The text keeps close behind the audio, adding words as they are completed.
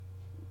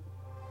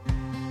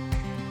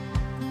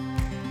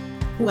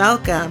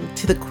Welcome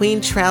to the Queen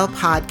Trail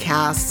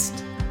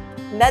Podcast.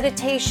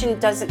 Meditation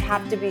doesn't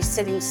have to be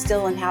sitting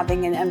still and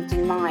having an empty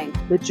mind.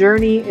 The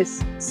journey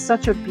is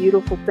such a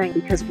beautiful thing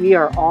because we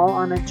are all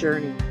on a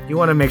journey. You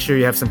want to make sure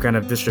you have some kind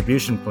of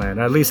distribution plan,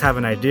 or at least have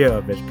an idea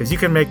of it, because you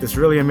can make this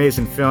really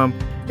amazing film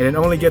and it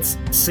only gets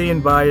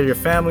seen by your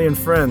family and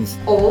friends.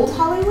 Old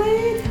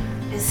Hollywood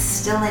is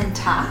still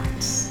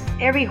intact.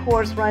 Every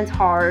horse runs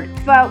hard,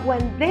 but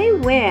when they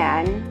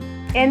win,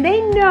 and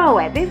they know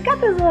it, they've got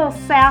this little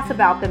sass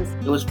about them.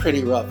 It was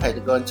pretty rough. I had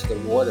to go into the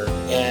water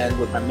and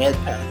with my med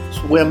pack,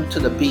 swim to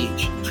the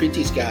beach, treat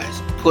these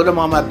guys, put them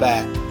on my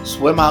back,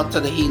 swim out to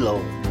the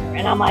helo.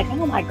 And I'm like,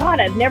 oh my God,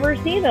 I've never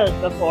seen those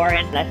before.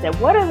 And I said,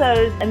 what are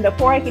those? And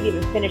before I could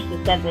even finish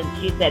the sentence,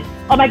 she said,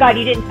 oh my God,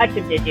 you didn't touch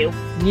them, did you?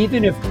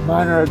 Even if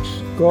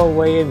monarchs go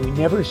away and we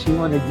never see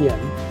one again,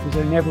 because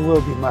there never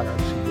will be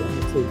monarchs again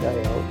if they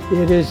die out,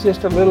 it is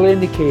just a little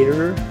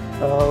indicator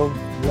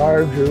of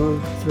larger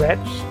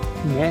threats.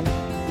 Man.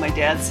 My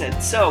dad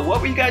said, so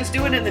what were you guys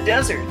doing in the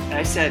desert? And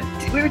I said,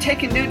 we were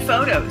taking nude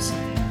photos.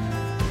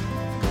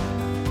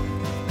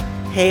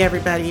 Hey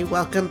everybody,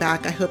 welcome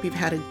back. I hope you've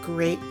had a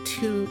great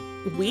 2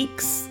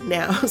 weeks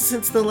now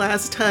since the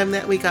last time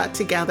that we got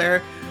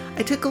together.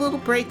 I took a little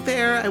break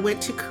there. I went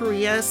to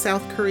Korea,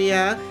 South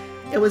Korea.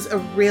 It was a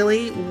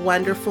really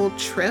wonderful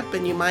trip,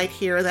 and you might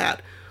hear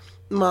that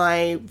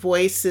my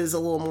voice is a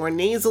little more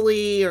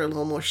nasally or a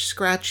little more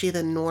scratchy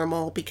than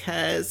normal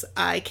because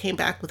I came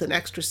back with an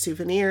extra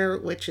souvenir,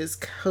 which is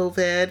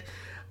COVID.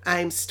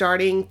 I'm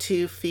starting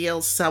to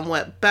feel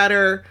somewhat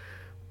better,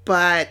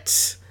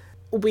 but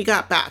we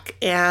got back,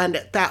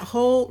 and that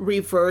whole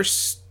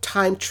reverse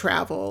time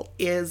travel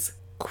is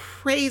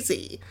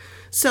crazy.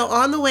 So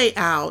on the way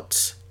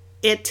out,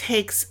 it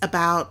takes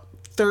about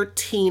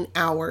 13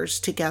 hours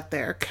to get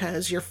there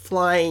because you're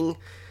flying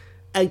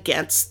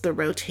against the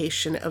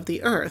rotation of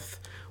the earth.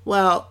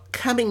 Well,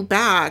 coming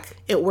back,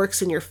 it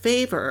works in your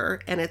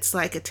favor, and it's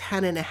like a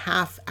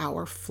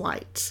 10.5-hour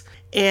flight.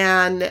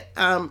 And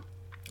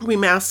we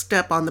masked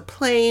up on the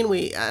plane,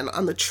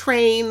 on the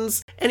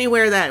trains,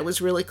 anywhere that it was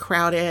really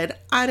crowded.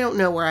 I don't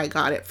know where I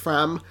got it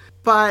from,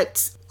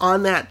 but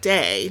on that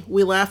day,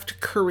 we left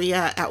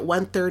Korea at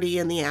 1:30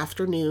 in the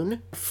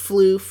afternoon,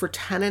 flew for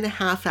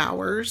 10.5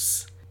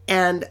 hours,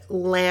 and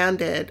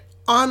landed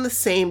on the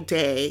same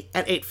day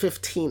at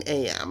 8:15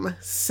 a.m.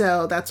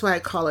 So that's why I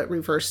call it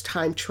reverse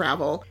time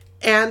travel.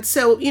 And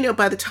so,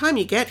 by the time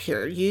you get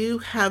here, you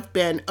have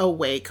been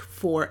awake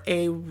for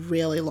a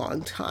really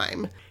long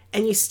time.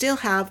 And you still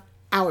have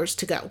hours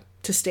to go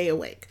to stay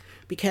awake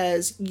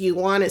because you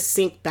want to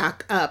sync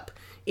back up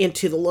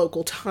into the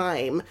local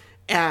time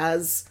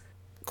as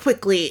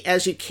quickly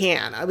as you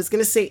can. I was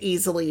going to say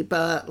easily,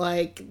 but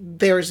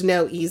there's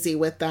no easy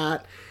with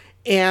that.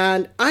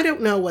 And I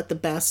don't know what the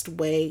best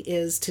way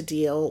is to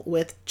deal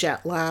with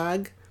jet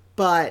lag,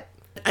 but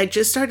I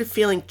just started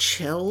feeling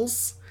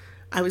chills.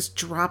 I was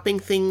dropping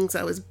things.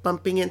 I was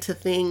bumping into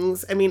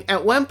things. I mean,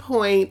 at one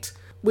point,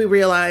 we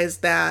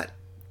realized that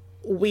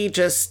we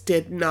just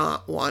did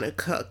not want to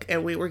cook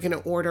and we were going to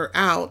order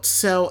out.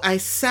 So I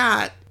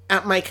sat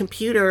at my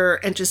computer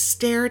and just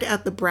stared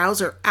at the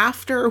browser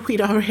after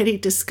we'd already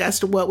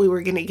discussed what we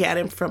were going to get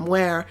and from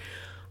where.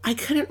 I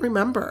couldn't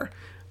remember.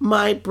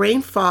 My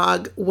brain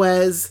fog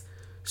was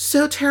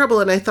so terrible,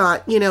 and I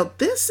thought,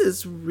 this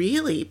is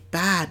really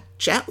bad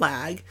jet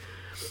lag,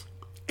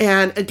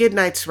 and a good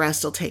night's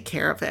rest will take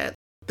care of it.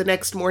 The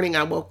next morning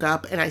I woke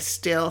up and I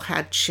still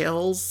had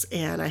chills,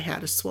 and I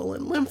had a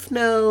swollen lymph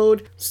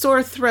node,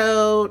 sore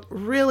throat,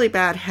 really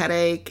bad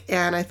headache,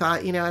 and I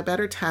thought, I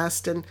better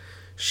test, and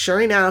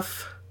sure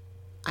enough,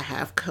 I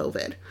have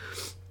COVID.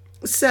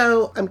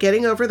 So I'm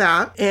getting over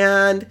that,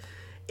 and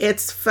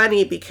it's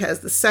funny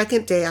because the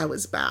second day I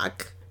was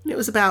back, it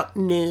was about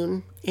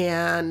noon,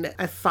 and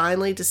I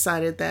finally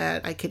decided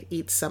that I could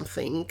eat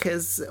something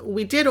because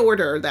we did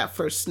order that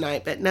first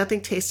night, but nothing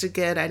tasted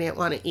good. I didn't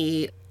want to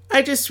eat.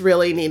 I just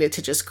really needed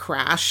to just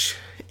crash.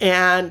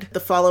 And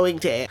the following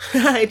day,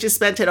 I just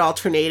spent it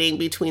alternating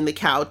between the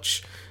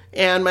couch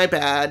and my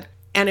bed.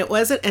 And it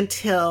wasn't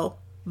until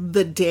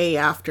the day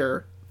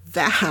after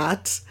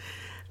that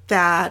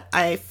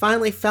I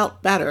finally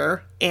felt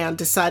better and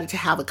decided to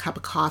have a cup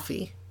of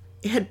coffee.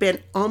 It had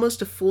been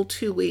almost a full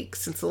 2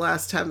 weeks since the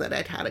last time that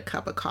I'd had a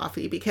cup of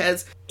coffee,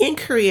 because in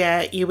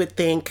Korea, you would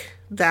think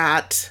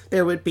that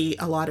there would be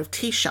a lot of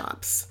tea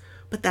shops,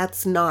 but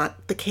that's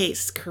not the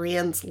case.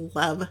 Koreans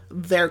love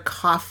their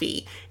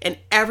coffee, and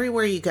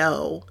everywhere you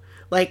go,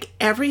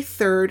 every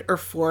third or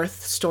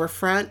fourth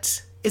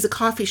storefront is a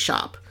coffee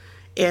shop.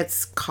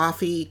 It's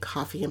coffee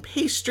and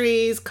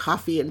pastries,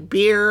 coffee and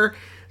beer.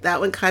 That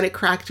one kind of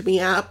cracked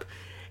me up.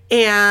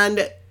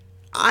 And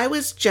I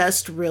was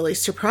just really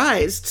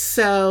surprised.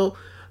 So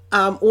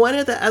one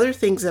of the other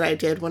things that I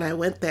did when I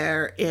went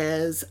there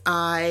is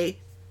I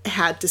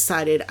had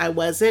decided I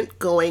wasn't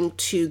going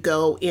to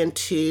go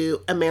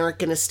into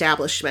American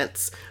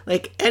establishments,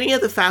 like any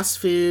of the fast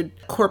food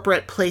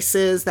corporate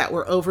places that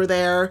were over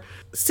there,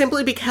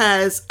 simply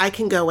because I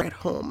can go at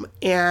home.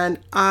 And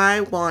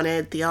I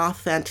wanted the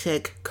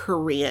authentic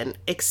Korean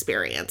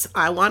experience.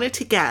 I wanted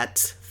to get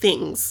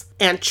things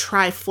and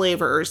try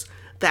flavors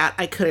that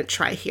I couldn't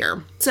try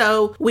here.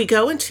 So we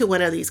go into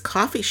one of these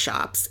coffee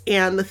shops,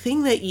 and the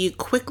thing that you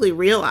quickly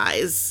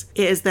realize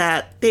is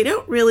that they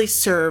don't really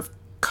serve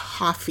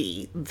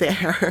coffee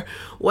there.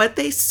 What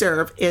they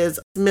serve is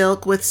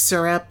milk with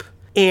syrup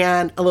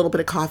and a little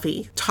bit of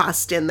coffee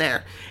tossed in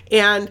there.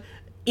 And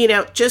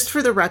just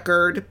for the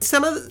record,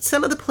 some of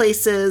the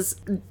places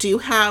do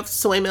have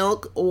soy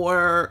milk,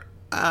 or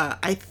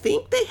I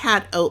think they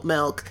had oat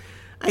milk.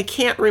 I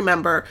can't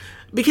remember,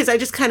 because I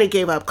just kind of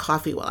gave up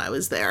coffee while I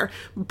was there.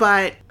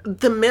 But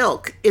the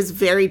milk is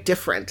very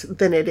different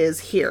than it is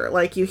here.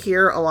 Like, you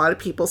hear a lot of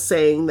people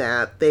saying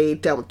that they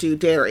don't do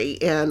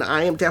dairy, and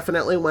I am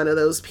definitely one of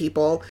those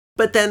people.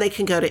 But then they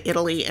can go to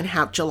Italy and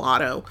have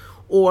gelato,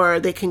 or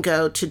they can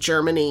go to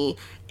Germany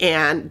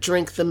and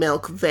drink the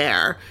milk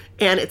there.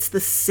 And it's the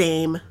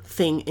same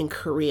thing in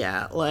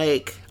Korea.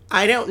 Like,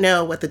 I don't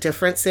know what the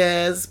difference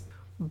is,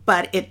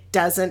 but it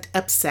doesn't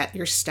upset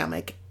your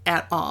stomach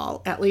at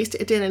all. At least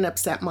it didn't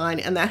upset mine.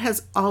 And that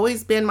has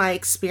always been my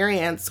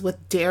experience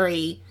with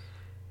dairy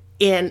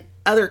in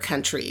other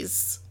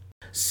countries.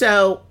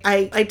 So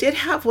I did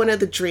have one of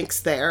the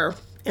drinks there,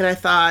 and I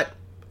thought,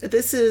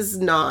 this is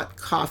not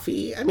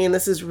coffee. I mean,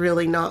 this is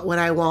really not what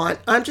I want.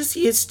 I'm just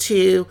used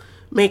to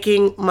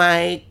making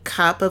my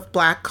cup of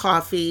black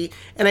coffee,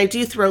 and I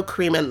do throw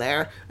cream in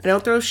there. I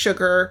don't throw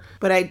sugar,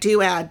 but I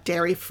do add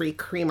dairy-free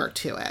creamer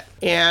to it.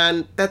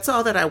 And that's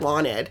all that I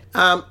wanted.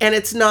 And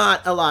it's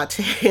not a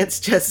latte. It's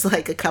just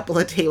like a couple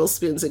of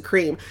tablespoons of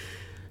cream.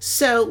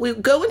 So we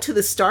go into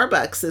the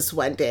Starbucks this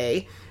one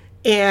day,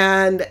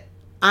 and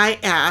I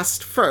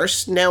asked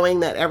first,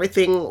 knowing that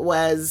everything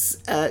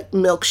was a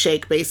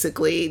milkshake,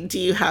 basically, do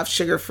you have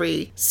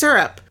sugar-free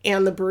syrup?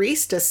 And the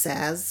barista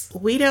says,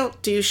 we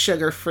don't do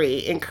sugar-free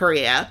in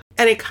Korea.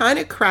 And it kind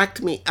of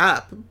cracked me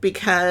up,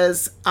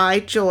 because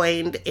I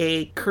joined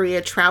a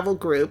Korea travel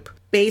group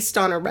based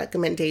on a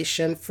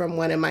recommendation from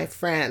one of my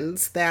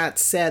friends that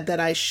said that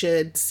I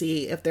should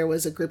see if there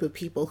was a group of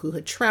people who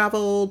had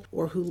traveled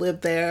or who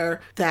lived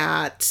there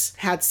that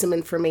had some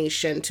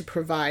information to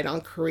provide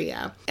on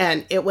Korea.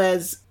 And it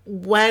was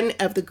one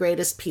of the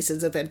greatest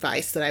pieces of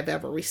advice that I've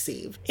ever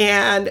received.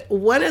 And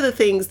one of the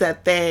things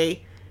that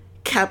they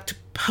kept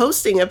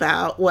posting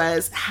about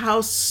was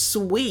how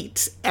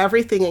sweet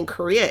everything in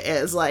Korea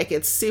is. Like,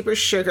 it's super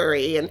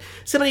sugary. And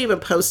somebody even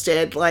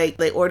posted, like,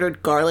 they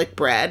ordered garlic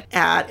bread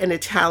at an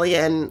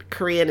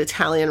Korean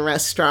Italian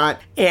restaurant,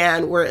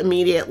 and were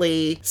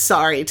immediately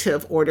sorry to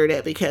have ordered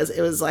it, because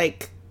it was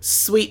like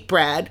sweet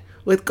bread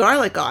with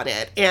garlic on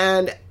it.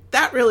 And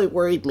that really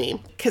worried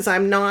me, because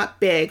I'm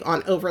not big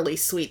on overly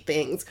sweet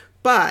things.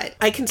 But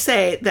I can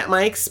say that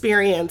my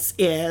experience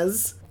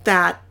is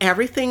that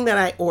everything that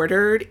I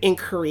ordered in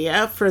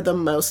Korea, for the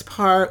most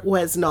part,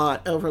 was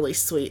not overly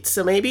sweet.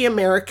 So maybe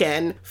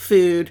American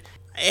food,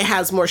 it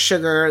has more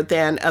sugar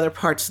than other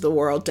parts of the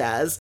world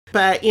does.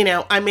 But,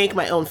 I make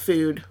my own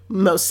food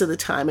most of the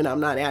time, and I'm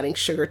not adding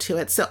sugar to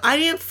it. So I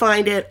didn't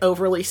find it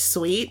overly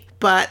sweet.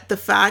 But the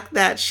fact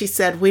that she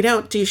said, we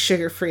don't do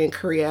sugar-free in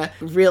Korea,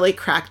 really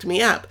cracked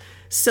me up.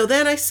 So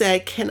then I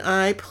said, can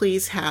I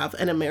please have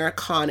an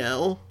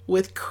Americano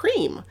with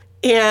cream?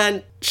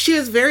 And she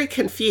was very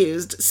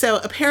confused. So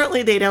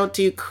apparently they don't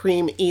do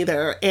cream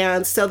either.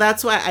 And so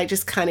that's why I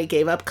just kind of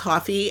gave up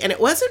coffee. And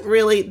it wasn't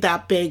really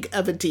that big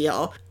of a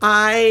deal.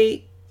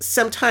 I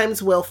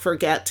sometimes will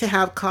forget to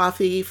have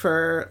coffee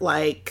for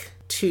like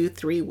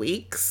 2-3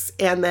 weeks.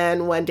 And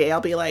then one day I'll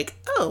be like,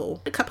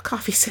 oh, a cup of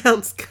coffee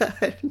sounds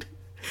good.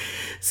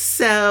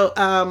 So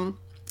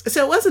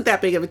it wasn't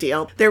that big of a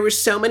deal. There were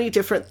so many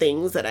different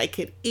things that I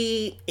could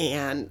eat,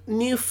 and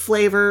new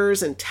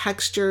flavors and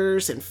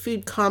textures and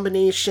food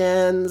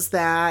combinations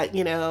that,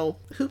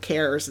 who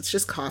cares? It's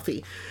just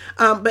coffee.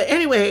 But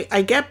anyway,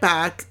 I get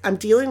back. I'm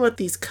dealing with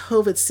these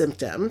COVID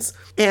symptoms,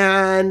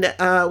 and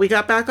we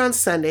got back on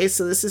Sunday.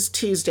 So this is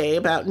Tuesday,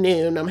 about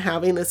noon. I'm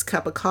having this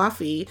cup of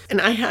coffee, and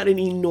I had an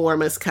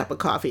enormous cup of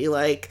coffee.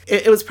 Like,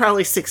 it was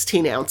probably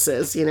 16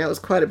 ounces, it was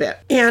quite a bit.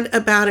 And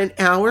about an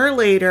hour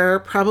later,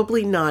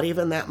 probably not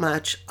even that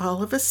much,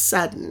 all of a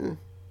sudden,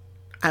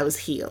 I was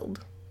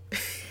healed.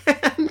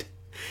 And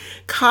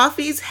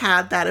coffee's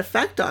had that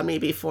effect on me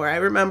before. I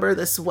remember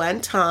this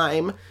one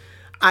time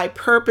I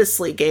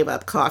purposely gave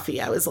up coffee.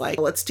 I was like,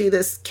 let's do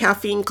this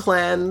caffeine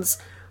cleanse.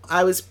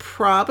 I was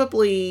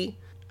probably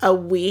a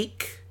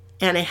week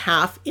and a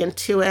half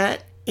into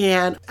it,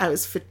 and I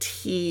was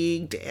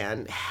fatigued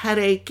and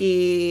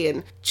headachy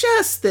and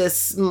just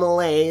this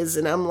malaise.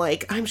 And I'm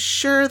like, I'm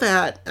sure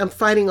that I'm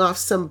fighting off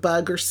some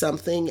bug or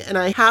something. And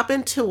I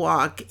happened to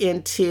walk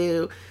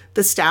into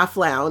the staff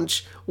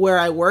lounge where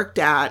I worked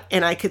at,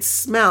 and I could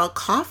smell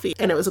coffee,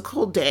 and it was a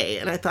cold day,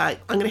 and I thought,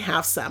 I'm going to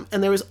have some.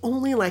 And there was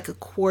only like a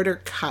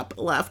quarter cup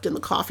left in the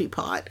coffee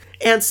pot.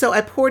 And so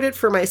I poured it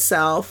for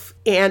myself,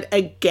 and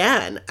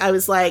again, I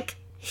was like,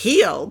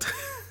 healed.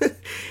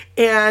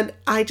 And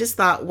I just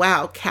thought,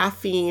 wow,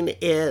 caffeine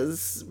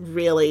is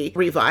really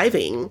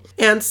reviving.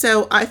 And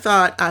so I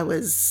thought I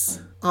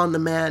was on the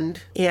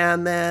mend.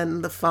 And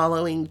then the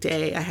following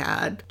day, I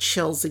had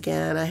chills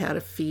again. I had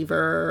a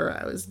fever.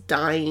 I was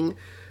dying.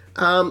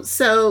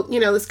 So,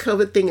 this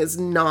COVID thing is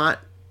not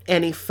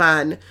any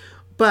fun.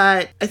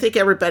 But I think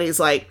everybody's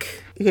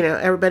like,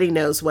 everybody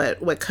knows what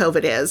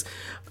COVID is.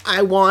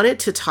 I wanted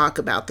to talk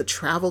about the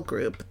travel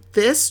group.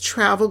 This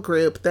travel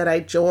group that I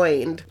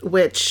joined,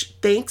 which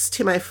thanks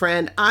to my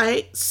friend,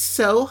 I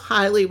so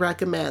highly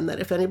recommend that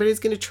if anybody's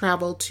going to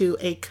travel to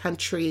a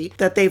country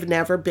that they've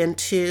never been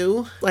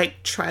to,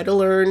 like try to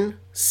learn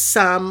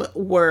some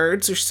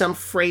words or some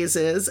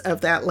phrases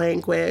of that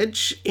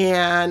language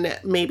and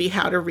maybe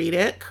how to read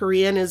it.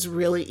 Korean is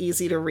really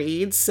easy to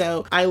read,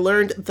 so I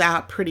learned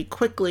that pretty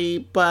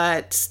quickly,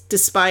 but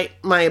despite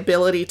my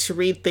ability to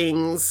read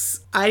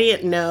things, I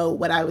didn't know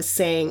what I was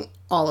saying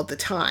all of the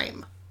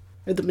time,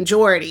 or the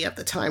majority of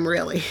the time,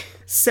 really.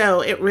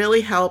 So it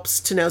really helps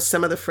to know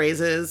some of the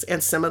phrases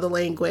and some of the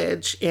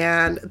language,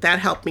 and that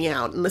helped me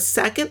out. And the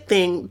second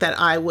thing that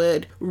I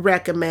would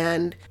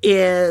recommend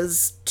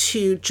is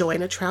to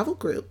join a travel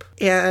group.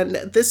 And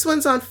this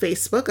one's on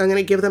Facebook. I'm going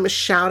to give them a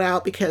shout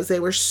out because they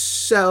were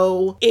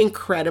so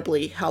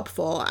incredibly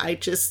helpful. I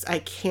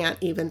can't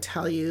even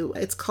tell you.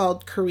 It's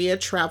called Korea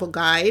Travel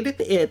Guide.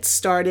 It's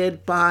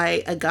started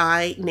by a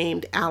guy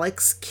named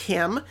Alex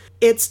Kim.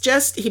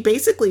 He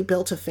basically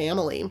built a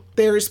family.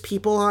 There's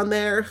people on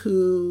there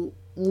who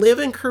live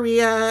in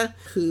Korea,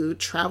 who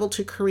travel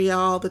to Korea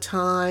all the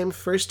time,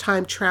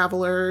 first-time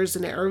travelers,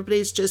 and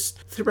everybody's just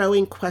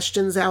throwing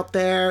questions out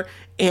there,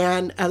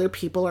 and other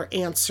people are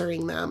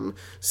answering them.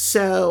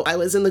 So I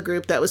was in the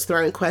group that was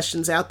throwing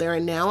questions out there,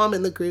 and now I'm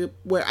in the group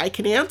where I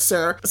can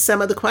answer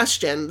some of the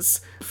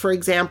questions. For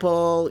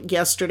example,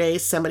 yesterday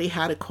somebody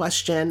had a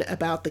question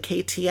about the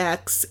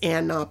KTX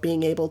and not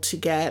being able to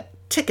get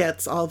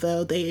tickets,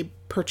 although they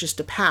purchased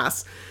a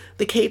pass.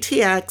 The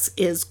KTX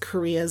is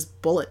Korea's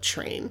bullet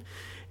train,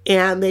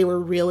 and they were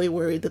really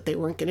worried that they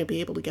weren't going to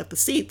be able to get the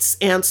seats.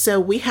 And so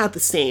we had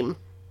the same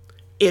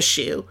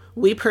issue.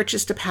 We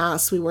purchased a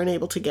pass. We weren't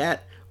able to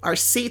get our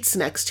seats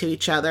next to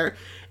each other.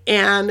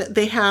 And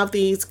they have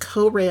these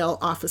co-rail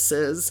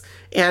offices,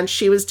 and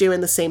she was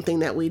doing the same thing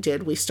that we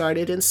did. We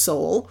started in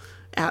Seoul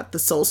at the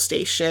Seoul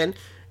station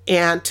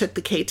and took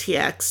the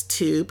KTX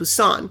to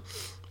Busan.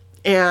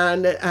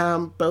 And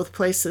both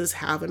places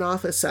have an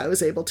office, so I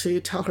was able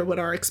to tell her what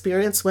our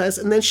experience was.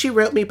 And then she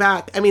wrote me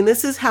back. I mean,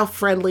 this is how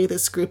friendly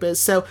this group is.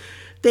 So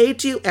they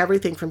do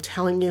everything from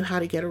telling you how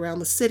to get around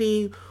the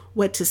city,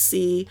 what to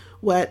see,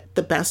 what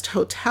the best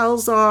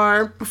hotels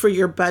are for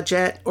your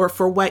budget or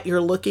for what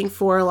you're looking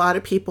for. A lot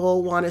of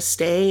people want to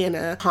stay in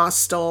a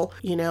hostel,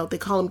 they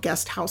call them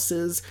guest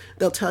houses.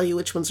 They'll tell you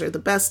which ones are the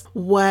best,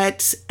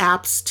 what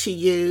apps to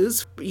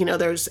use.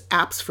 There's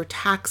apps for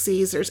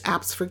taxis, there's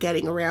apps for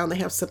getting around. They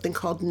have something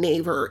called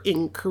Naver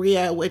in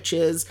Korea, which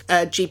is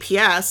a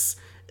GPS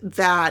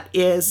that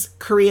is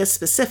Korea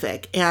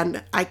specific.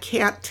 And I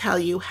can't tell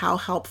you how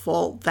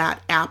helpful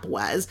that app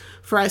was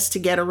for us to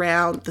get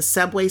around the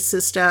subway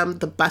system,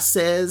 the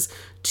buses,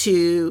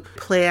 to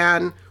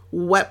plan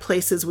what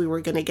places we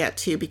were going to get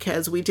to,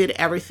 because we did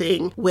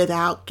everything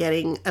without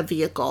getting a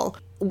vehicle.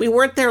 We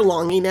weren't there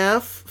long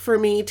enough for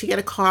me to get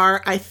a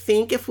car. I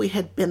think if we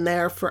had been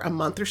there for a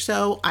month or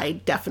so, I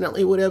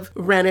definitely would have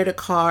rented a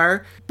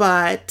car.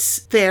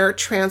 But their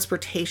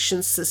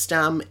transportation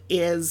system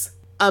is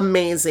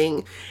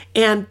amazing.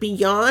 And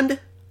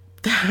beyond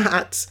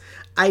that,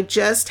 I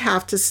just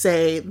have to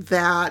say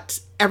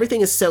that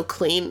everything is so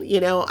clean.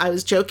 I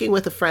was joking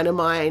with a friend of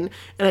mine,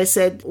 and I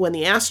said, when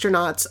the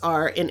astronauts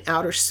are in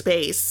outer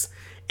space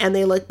and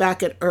they look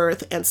back at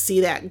Earth and see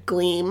that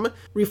gleam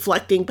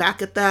reflecting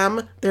back at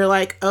them, they're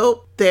like,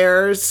 oh,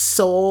 there's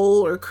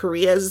Seoul or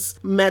Korea's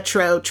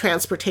metro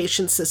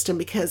transportation system,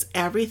 because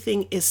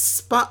everything is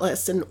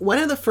spotless. And one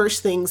of the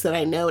first things that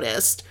I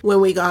noticed when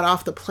we got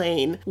off the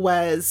plane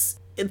was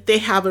they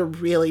have a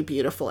really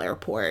beautiful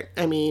airport.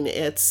 I mean,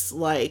 it's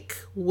like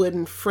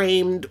wooden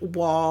framed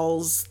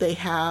walls. They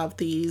have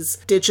these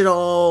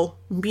digital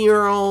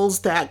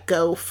murals that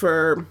go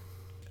for,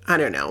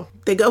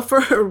 they go for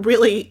a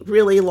really,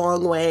 really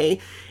long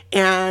way.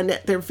 And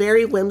they're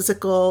very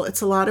whimsical.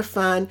 It's a lot of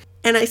fun.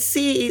 And I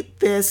see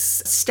this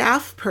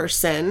staff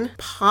person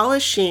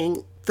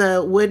polishing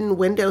the wooden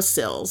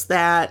windowsills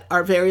that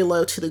are very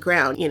low to the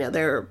ground.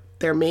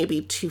 They're maybe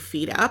 2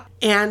 feet up,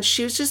 and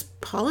she was just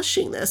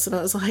polishing this, and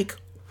I was like,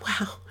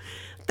 wow,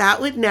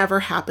 that would never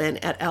happen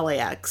at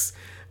LAX.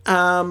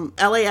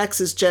 LAX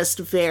is just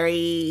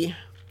very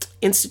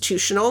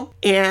institutional,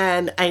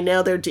 and I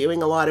know they're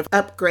doing a lot of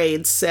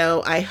upgrades,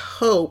 so I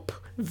hope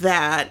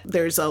that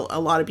there's a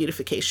lot of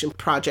beautification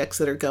projects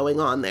that are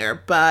going on there.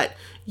 But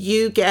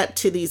you get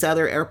to these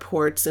other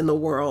airports in the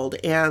world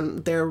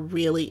and they're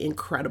really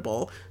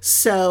incredible.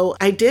 So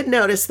I did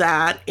notice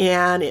that,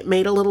 and it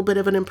made a little bit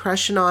of an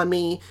impression on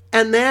me.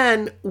 And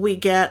then we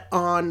get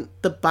on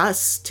the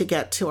bus to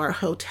get to our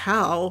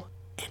hotel,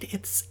 and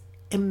it's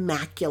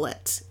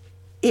immaculate.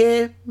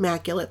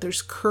 Immaculate.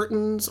 There's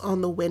curtains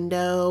on the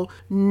window,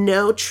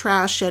 no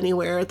trash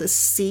anywhere. The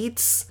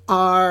seats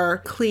are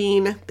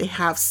clean. They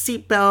have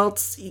seat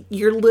belts.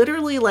 You're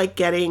literally like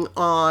getting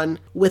on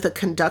with a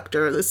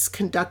conductor. This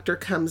conductor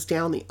comes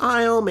down the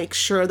aisle, makes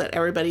sure that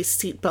everybody's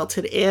seat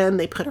belted in.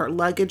 They put our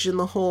luggage in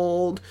the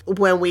hold.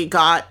 When we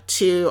got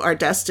to our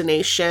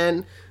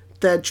destination,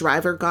 the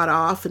driver got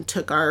off and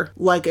took our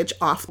luggage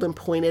off and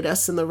pointed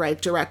us in the right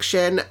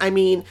direction. I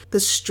mean, the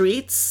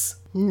streets,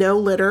 no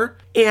litter.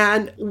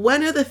 And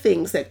one of the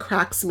things that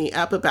cracks me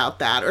up about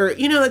that, or,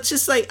 it's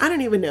just like, I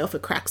don't even know if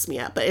it cracks me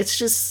up, but it's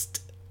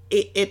just,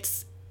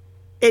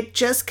 it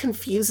just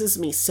confuses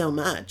me so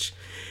much,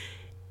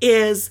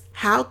 is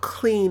how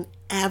clean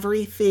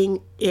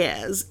everything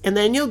is. And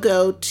then you'll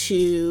go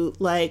to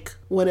like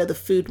one of the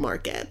food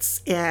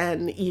markets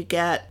and you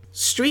get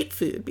street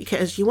food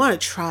because you want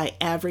to try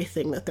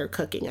everything that they're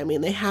cooking. I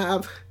mean, they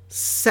have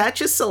such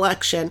a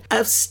selection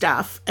of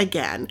stuff,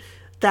 again,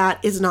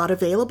 that is not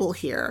available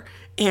here.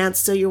 And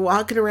so you're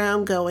walking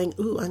around going,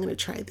 ooh, I'm going to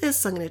try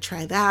this, I'm going to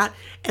try that.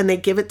 And they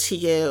give it to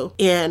you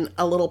in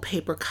a little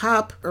paper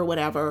cup or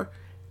whatever.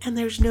 And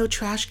there's no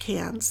trash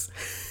cans.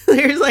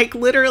 There's like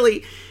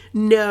literally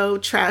no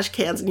trash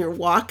cans. And you're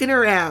walking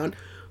around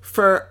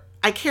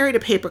I carried a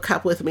paper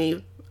cup with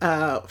me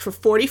for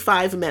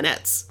 45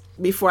 minutes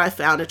before I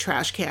found a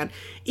trash can.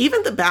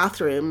 Even the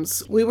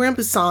bathrooms, we were in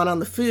Busan on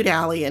the food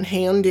alley in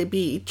Haeundae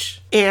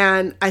Beach,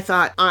 and I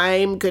thought,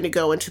 I'm going to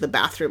go into the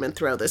bathroom and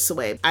throw this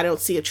away. I don't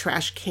see a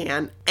trash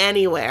can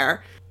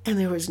anywhere, and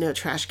there was no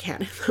trash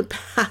can in the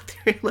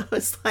bathroom. I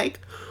was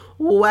like,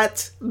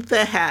 what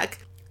the heck?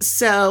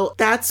 So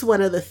that's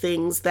one of the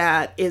things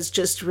that is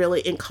just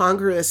really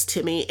incongruous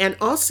to me. And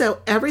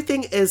also,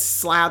 everything is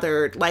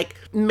slathered. Like,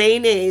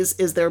 mayonnaise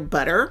is their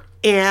butter,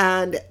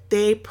 and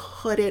they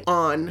put it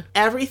on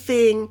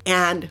everything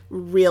and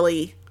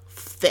really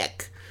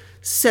thick.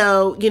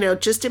 So,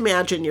 just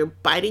imagine you're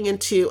biting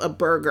into a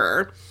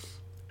burger.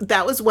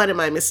 That was one of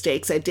my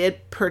mistakes. I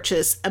did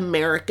purchase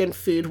American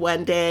food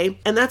one day,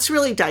 and that's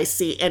really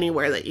dicey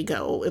anywhere that you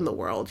go in the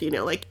world.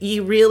 Like,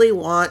 you really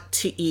want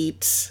to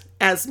eat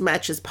as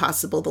much as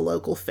possible the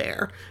local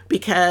fare,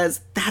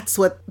 because that's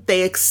what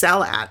they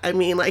excel at. I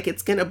mean, like,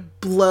 it's going to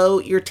blow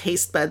your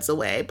taste buds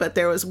away. But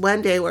there was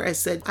one day where I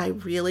said, I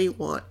really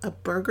want a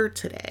burger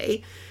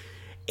today.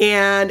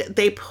 And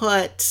they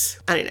put,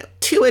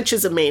 2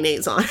 inches of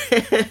mayonnaise on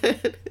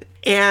it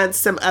and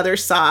some other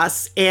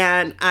sauce.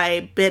 And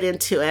I bit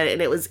into it,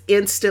 and it was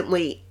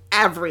instantly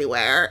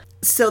everywhere.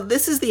 So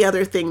this is the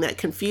other thing that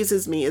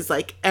confuses me, is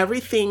like,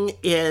 everything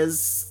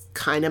is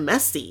kind of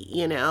messy,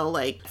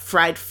 like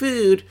fried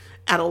food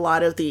at a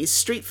lot of these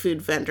street food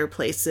vendor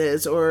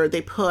places, or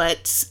they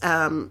put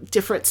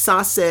different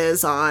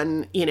sauces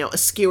on, a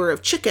skewer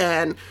of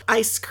chicken.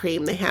 Ice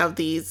cream, they have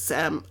these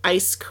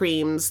ice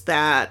creams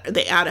that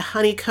they add a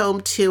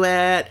honeycomb to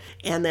it,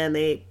 and then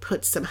they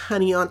put some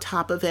honey on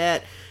top of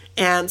it.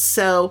 And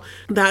so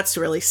that's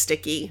really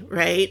sticky,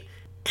 right?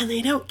 And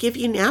they don't give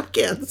you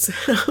napkins.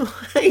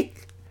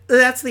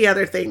 That's the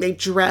other thing. They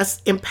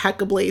dress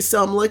impeccably.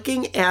 So I'm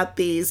looking at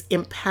these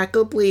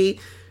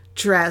impeccably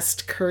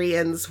dressed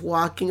Koreans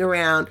walking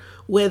around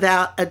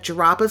without a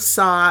drop of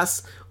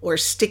sauce or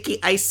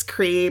sticky ice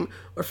cream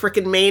or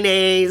freaking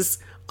mayonnaise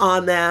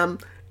on them,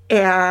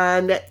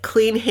 and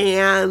clean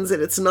hands,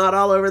 and it's not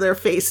all over their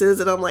faces.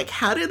 And I'm like,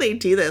 how do they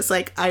do this?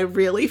 Like, I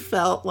really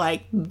felt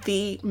like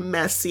the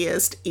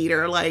messiest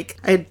eater. Like,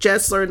 I had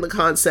just learned the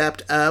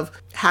concept of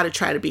how to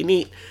try to be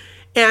neat.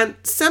 And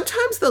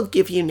sometimes they'll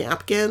give you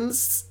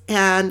napkins,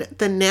 and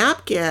the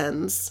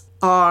napkins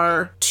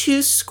are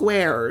 2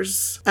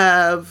 squares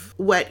of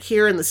what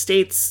here in the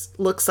States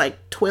looks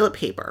like toilet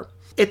paper.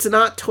 It's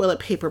not toilet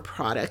paper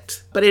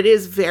product, but it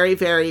is very,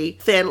 very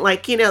thin.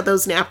 Like,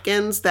 those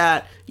napkins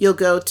that you'll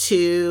go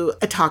to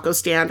a taco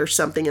stand or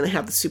something and they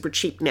have the super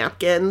cheap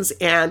napkins.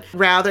 And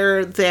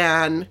rather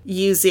than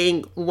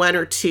using 1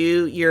 or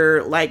 2,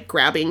 you're like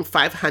grabbing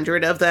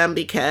 500 of them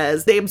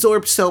because they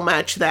absorb so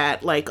much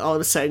that like all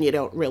of a sudden you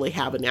don't really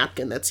have a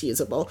napkin that's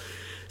usable.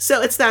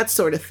 So it's that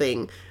sort of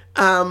thing.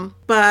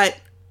 But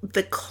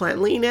the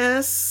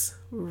cleanliness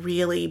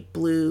really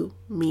blew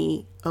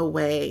me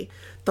away.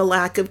 The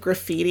lack of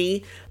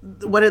graffiti.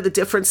 One of the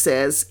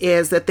differences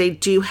is that they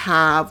do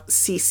have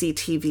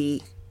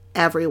CCTV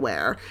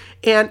everywhere.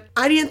 And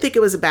I didn't think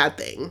it was a bad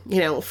thing.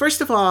 First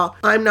of all,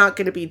 I'm not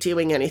going to be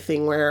doing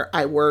anything where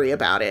I worry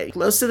about it.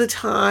 Most of the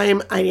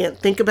time, I didn't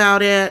think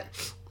about it,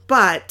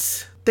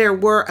 but there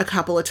were a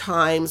couple of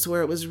times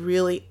where it was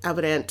really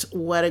evident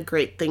what a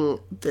great thing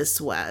this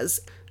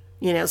was.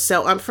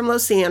 So I'm from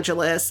Los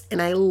Angeles,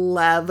 and I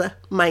love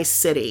my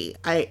city.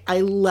 I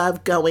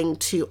love going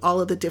to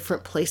all of the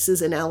different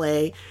places in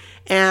LA.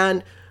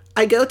 And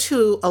I go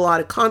to a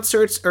lot of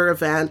concerts or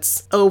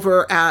events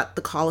over at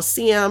the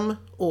Coliseum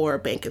or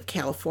Bank of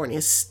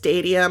California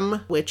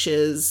Stadium, which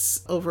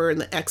is over in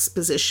the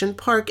Exposition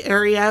Park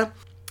area.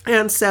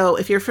 And so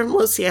if you're from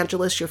Los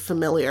Angeles, you're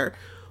familiar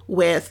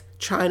with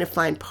trying to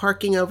find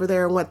parking over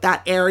there and what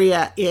that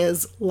area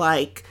is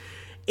like.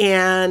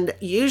 And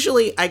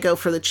usually I go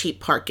for the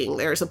cheap parking.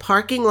 There's a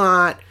parking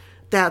lot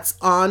that's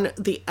on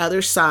the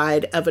other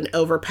side of an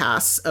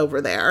overpass over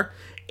there.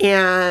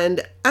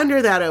 And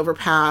under that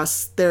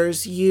overpass,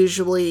 there's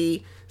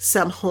usually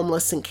some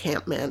homeless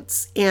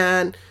encampments.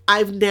 And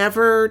I've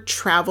never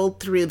traveled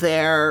through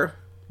there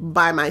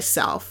by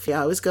myself. I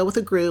always go with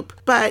a group,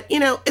 but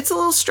it's a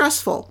little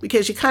stressful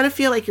because you kind of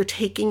feel like you're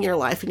taking your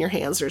life in your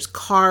hands. There's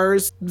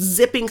cars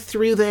zipping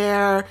through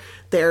there.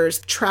 There's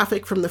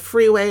traffic from the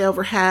freeway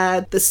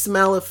overhead, the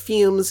smell of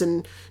fumes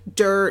and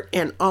dirt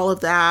and all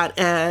of that.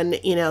 And,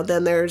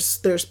 then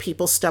there's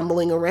people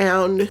stumbling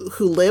around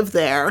who live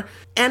there,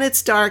 and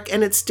it's dark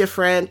and it's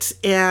different.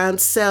 And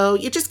so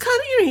you just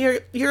kind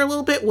of, you're a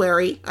little bit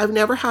wary. I've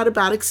never had a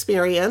bad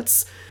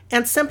experience.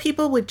 And some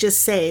people would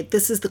just say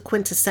this is the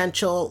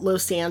quintessential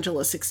Los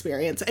Angeles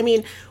experience. I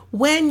mean,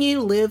 when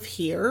you live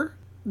here,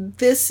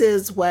 this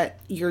is what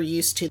you're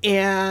used to,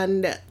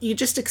 and you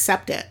just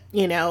accept it.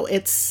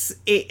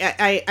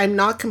 I'm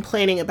not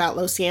complaining about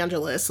Los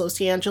Angeles.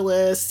 Los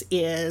Angeles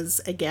is,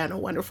 again, a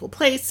wonderful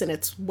place, and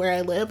it's where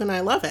I live, and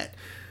I love it.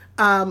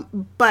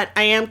 But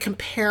I am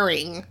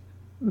comparing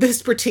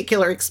this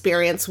particular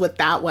experience with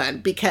that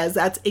one because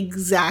that's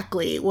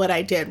exactly what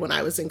I did when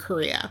I was in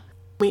Korea.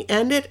 We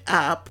ended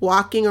up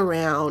walking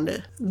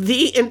around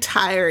the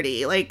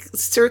entirety, like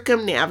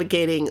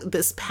circumnavigating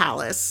this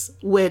palace,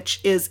 which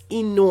is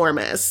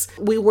enormous.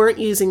 We weren't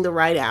using the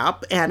right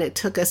app, and it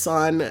took us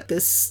on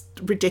this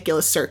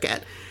ridiculous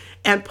circuit.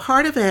 And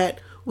part of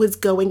it was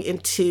going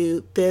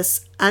into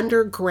this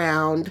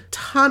underground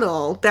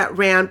tunnel that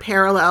ran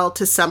parallel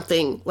to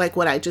something like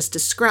what I just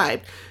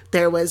described.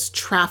 There was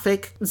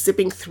traffic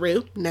zipping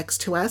through next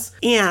to us,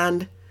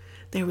 and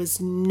there was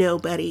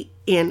nobody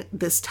in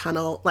this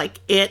tunnel. Like,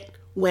 it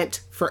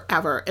went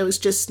forever. It was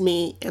just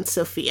me and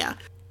Sophia.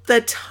 The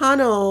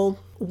tunnel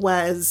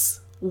was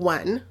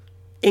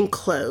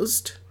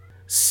enclosed.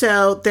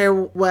 So there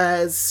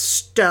was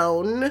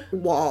stone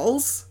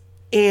walls,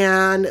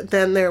 and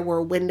then there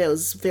were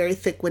windows, very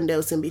thick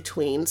windows in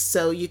between.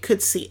 So you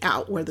could see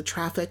out where the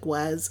traffic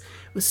was.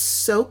 It was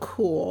so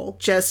cool.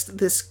 Just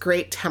this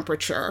great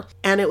temperature.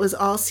 And it was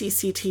all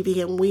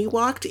CCTV. And we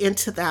walked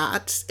into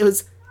that. It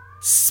was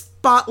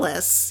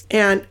spotless.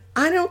 And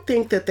I don't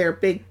think that they're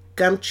big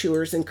gum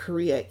chewers in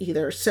Korea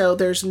either. So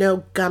there's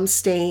no gum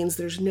stains.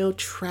 There's no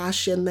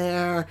trash in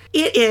there.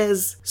 It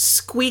is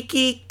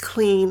squeaky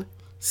clean,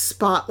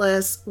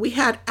 spotless. We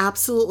had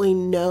absolutely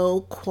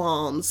no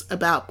qualms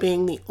about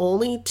being the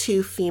only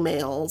two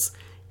females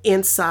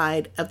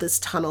inside of this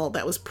tunnel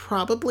that was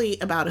probably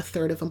about a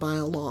third of a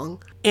mile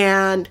long.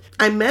 And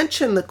I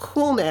mentioned the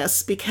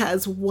coolness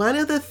because one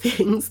of the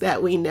things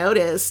that we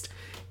noticed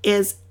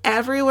is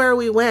everywhere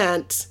we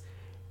went,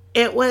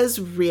 it was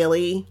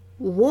really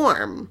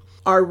warm.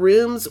 Our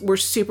rooms were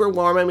super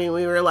warm. I mean,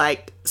 we were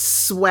like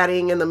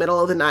sweating in the middle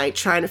of the night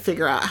trying to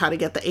figure out how to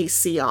get the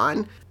AC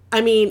on.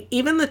 I mean,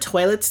 even the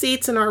toilet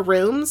seats in our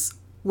rooms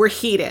were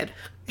heated,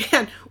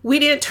 and we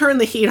didn't turn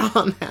the heat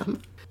on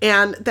them.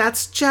 And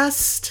that's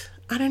just,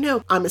 I don't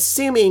know. I'm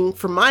assuming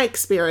from my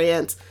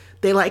experience,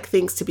 they like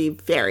things to be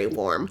very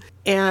warm.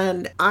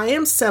 And I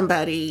am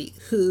somebody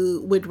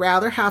who would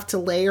rather have to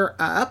layer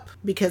up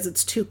because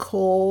it's too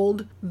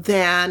cold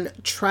than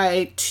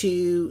try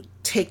to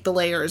take the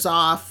layers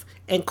off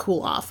and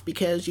cool off,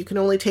 because you can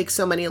only take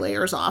so many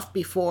layers off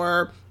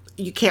before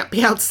you can't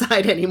be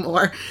outside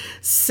anymore.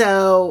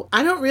 So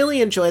I don't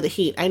really enjoy the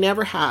heat. I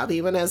never have,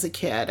 even as a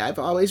kid. I've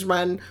always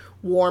run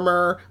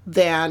warmer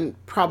than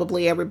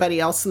probably everybody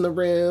else in the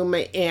room,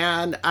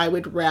 and I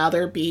would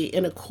rather be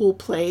in a cool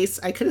place.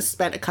 I could have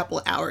spent a couple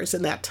of hours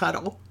in that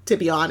tunnel, to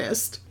be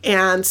honest.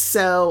 And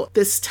so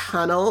this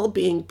tunnel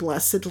being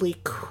blessedly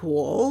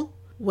cool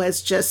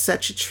was just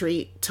such a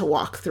treat to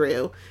walk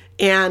through.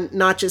 And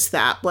not just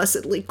that,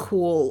 blessedly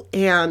cool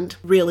and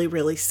really,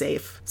 really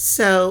safe.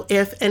 So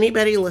if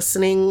anybody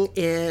listening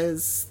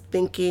is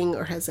thinking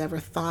or has ever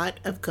thought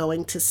of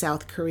going to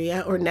South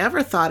Korea or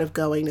never thought of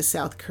going to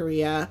South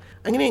Korea,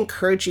 I'm going to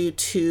encourage you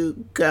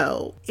to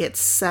go.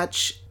 It's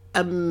such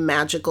a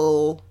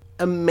magical,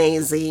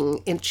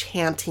 amazing,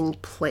 enchanting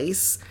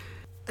place.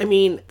 I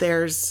mean,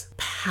 there's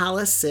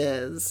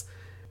palaces.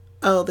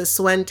 Oh, this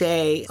one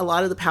day, a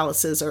lot of the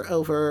palaces are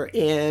over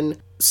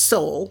in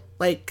Seoul,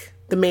 like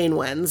the main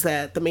ones,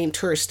 the main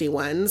touristy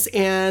ones.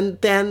 And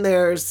then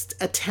there's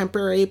a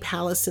temporary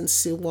palace in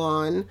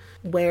Suwon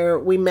where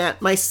we met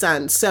my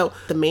son. So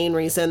the main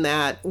reason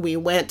that we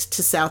went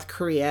to South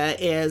Korea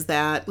is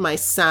that my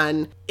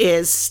son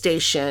is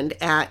stationed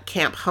at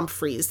Camp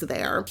Humphreys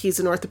there. He's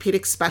an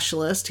orthopedic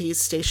specialist. He's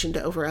stationed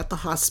over at the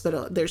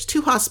hospital. There's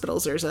 2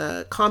 hospitals. There's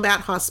a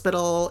combat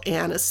hospital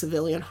and a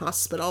civilian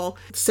hospital.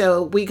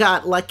 So we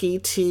got lucky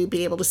to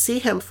be able to see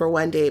him for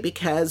one day,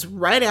 because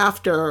right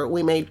after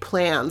we made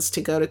plans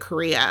to go to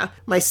Korea,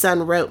 my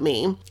son wrote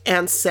me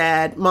and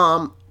said,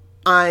 "Mom,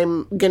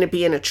 I'm going to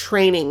be in a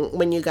training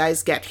when you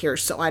guys get here,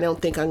 so I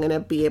don't think I'm going to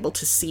be able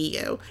to see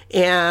you."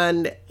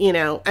 And,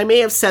 I may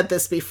have said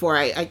this before.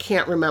 I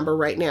can't remember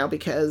right now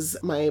because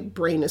my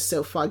brain is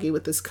so foggy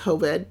with this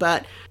COVID.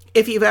 But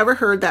if you've ever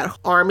heard that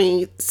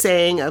Army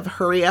saying of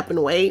hurry up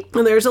and wait,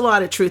 there's a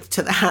lot of truth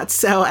to that.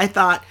 So I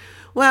thought,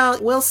 well,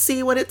 we'll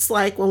see what it's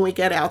like when we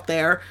get out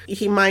there.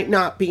 He might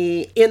not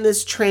be in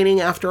this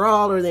training after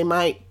all, or they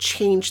might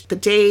change the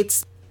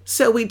dates.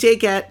 So we did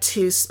get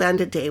to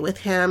spend a day with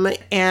him,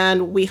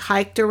 and we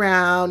hiked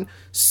around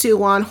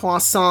Suwon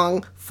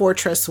Hwasong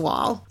Fortress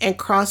Wall and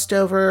crossed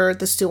over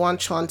the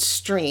Suwon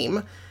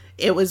stream.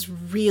 It was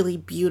really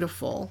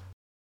beautiful.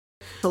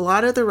 A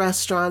lot of the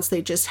restaurants,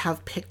 they just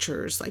have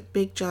pictures, like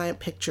big giant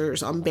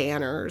pictures on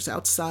banners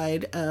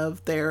outside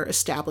of their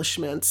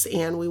establishments.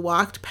 And we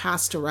walked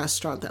past a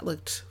restaurant that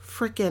looked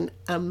freaking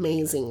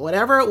amazing,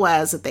 whatever it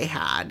was that they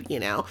had,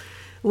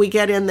 We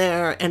get in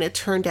there, and it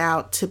turned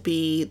out to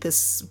be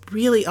this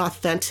really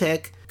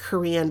authentic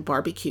Korean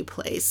barbecue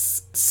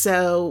place.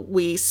 So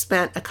we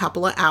spent a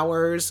couple of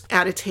hours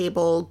at a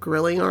table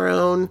grilling our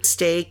own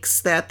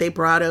steaks that they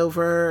brought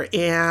over,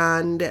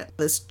 and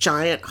this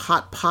giant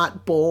hot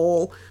pot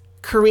bowl.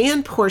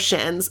 Korean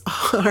portions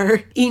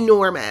are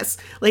enormous.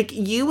 Like,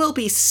 you will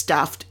be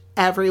stuffed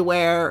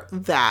everywhere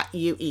that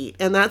you eat.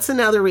 And that's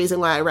another reason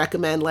why I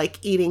recommend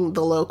eating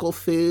the local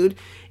food,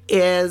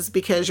 is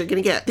because you're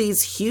going to get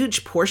these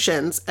huge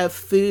portions of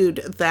food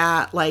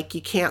that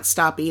you can't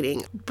stop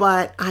eating.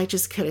 But I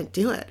just couldn't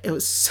do it. It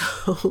was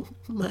so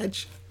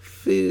much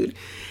food.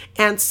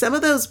 And some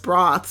of those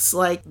broths,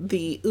 like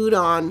the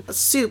udon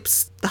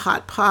soups, the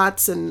hot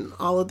pots, and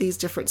all of these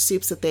different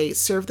soups that they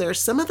serve there,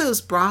 some of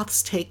those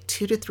broths take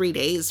 2 to 3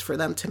 days for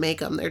them to make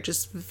them. They're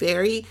just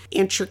very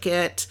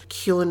intricate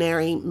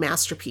culinary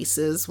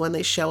masterpieces when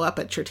they show up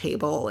at your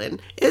table.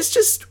 And it's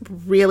just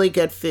really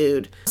good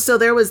food. So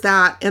there was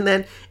that. And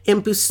then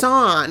in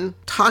Busan,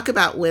 talk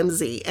about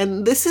whimsy.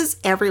 And this is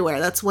everywhere.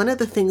 That's one of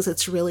the things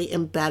that's really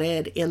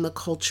embedded in the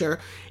culture,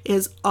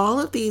 is all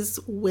of these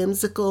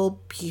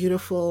whimsical,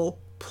 beautiful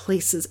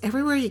places.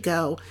 Everywhere you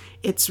go,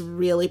 it's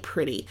really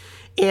pretty.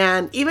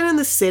 And even in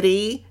the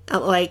city,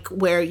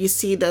 where you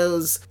see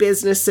those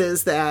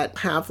businesses that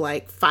have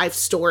 5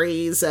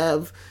 stories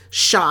of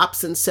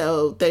shops, and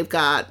so they've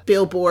got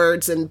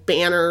billboards and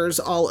banners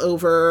all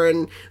over,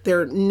 and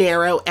there are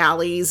narrow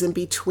alleys in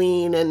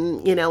between,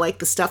 and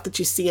the stuff that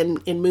you see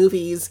in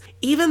movies.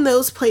 Even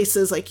those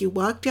places, you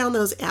walk down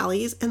those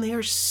alleys and they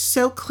are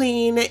so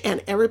clean,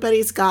 and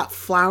everybody's got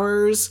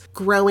flowers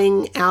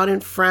growing out in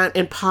front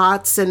in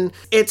pots, and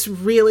it's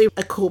really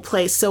a cool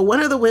place. So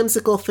one of the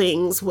whimsical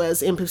things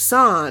was in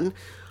Busan,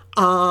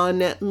 on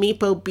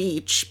Mipo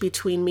Beach,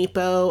 between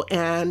Mipo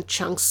and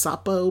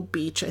Changsapo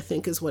Beach, I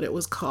think is what it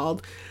was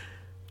called.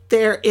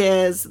 There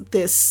is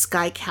this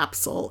sky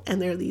capsule,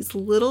 and there are these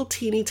little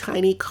teeny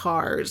tiny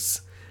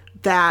cars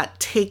that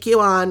take you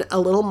on a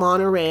little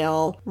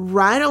monorail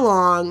right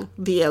along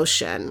the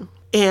ocean.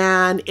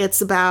 And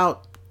it's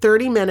about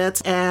 30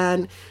 minutes,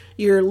 and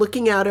you're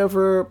looking out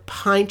over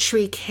pine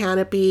tree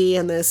canopy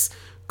and this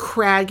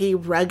craggy,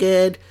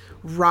 rugged,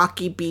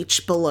 rocky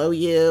beach below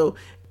you.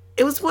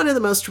 It was one of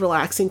the most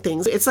relaxing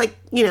things. It's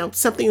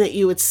something that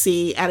you would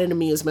see at an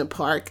amusement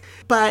park,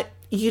 but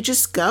you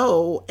just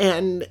go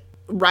and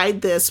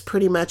ride this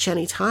pretty much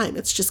anytime.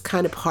 It's just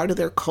kind of part of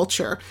their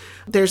culture.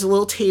 There's a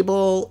little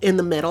table in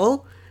the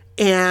middle,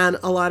 and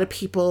a lot of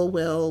people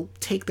will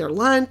take their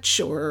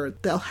lunch or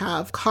they'll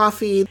have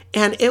coffee.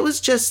 And it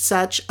was just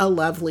such a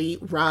lovely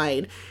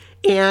ride.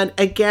 And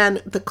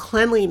again, the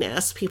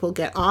cleanliness, people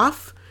get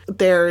off.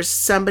 There's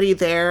somebody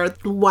there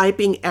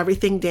wiping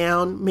everything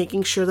down,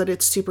 making sure that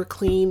it's super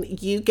clean.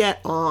 You get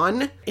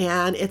on,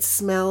 and it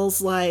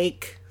smells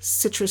like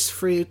citrus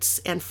fruits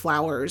and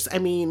flowers. I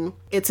mean,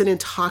 it's an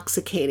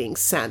intoxicating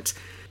scent.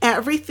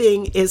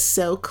 Everything is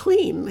so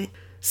clean.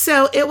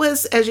 So it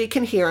was, as you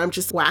can hear, I'm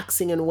just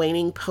waxing and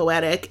waning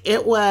poetic.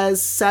 It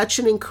was such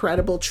an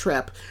incredible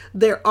trip.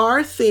 There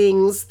are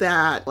things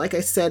that, like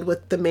I said,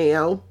 with the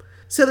mayo,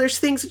 so there's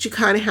things that you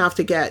kind of have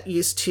to get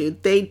used to.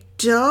 They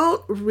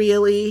don't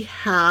really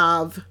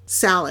have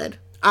salad.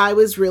 I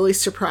was really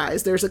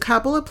surprised. There's a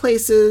couple of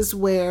places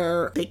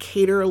where they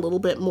cater a little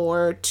bit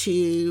more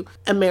to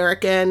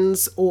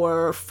Americans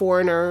or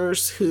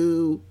foreigners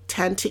who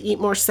tend to eat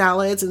more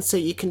salads, and so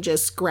you can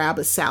just grab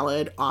a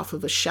salad off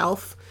of a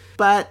shelf.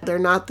 But they're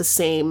not the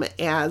same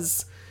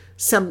as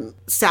some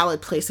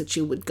salad place that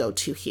you would go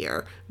to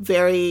here.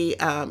 Very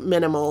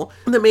minimal.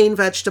 The main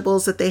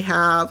vegetables that they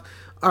have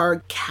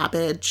are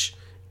cabbage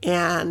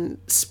and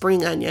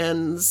spring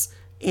onions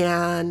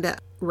and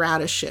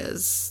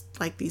radishes,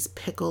 like these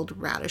pickled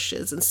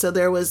radishes. And so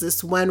there was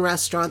this one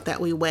restaurant that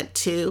we went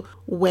to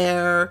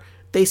where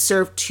They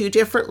serve 2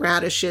 different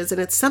radishes,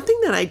 and it's something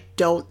that I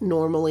don't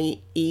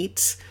normally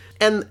eat.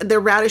 And their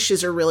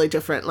radishes are really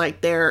different.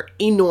 Like, they're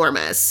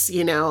enormous,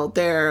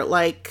 they're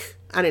like,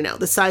 I don't know,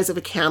 the size of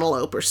a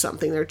cantaloupe or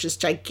something. They're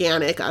just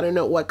gigantic. I don't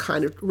know what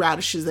kind of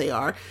radishes they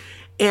are.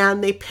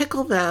 And they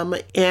pickle them,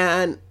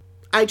 and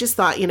I just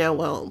thought,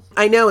 well,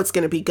 I know it's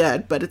going to be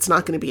good, but it's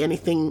not going to be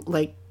anything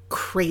like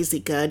crazy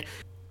good.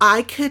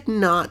 I could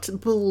not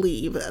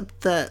believe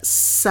the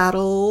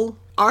subtle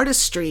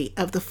artistry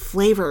of the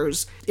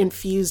flavors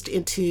infused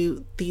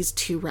into these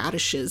 2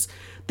 radishes.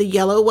 The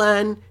yellow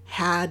one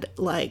had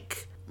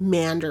like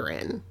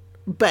mandarin,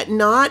 but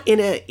not in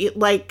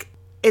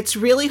it's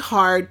really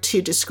hard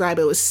to describe.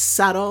 It was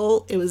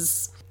subtle. It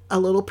was a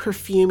little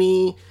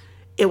perfumey.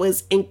 It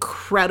was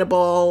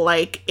incredible.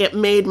 Like, it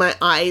made my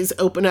eyes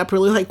open up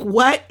really, like,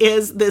 what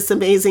is this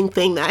amazing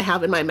thing that I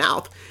have in my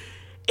mouth?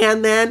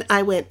 And then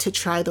I went to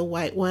try the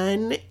white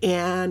one,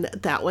 and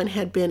that one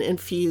had been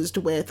infused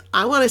with,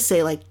 I want to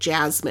say, like,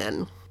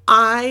 jasmine.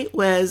 I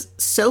was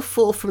so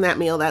full from that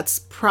meal. That's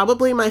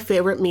probably my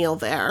favorite meal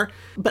there.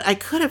 But I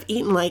could have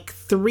eaten like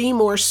 3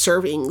 more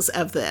servings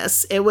of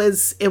this. It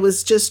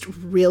was just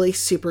really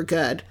super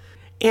good.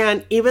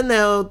 And even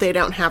though they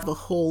don't have a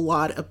whole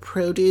lot of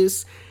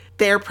produce,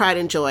 their pride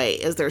and joy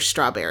is their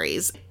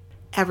strawberries.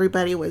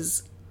 Everybody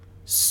was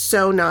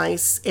so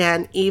nice.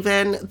 And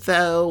even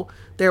though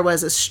there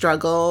was a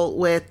struggle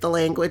with the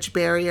language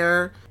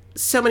barrier,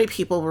 so many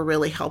people were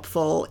really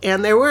helpful.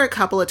 And there were a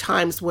couple of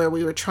times where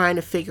we were trying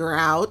to figure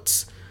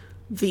out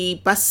the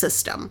bus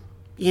system,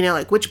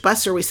 like which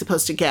bus are we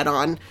supposed to get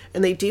on?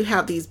 And they do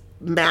have these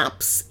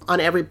maps on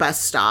every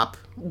bus stop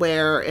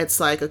where it's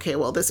like, okay,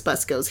 well, this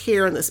bus goes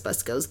here and this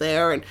bus goes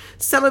there. And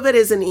some of it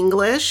is in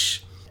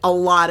English. A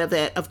lot of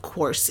it, of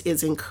course,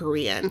 is in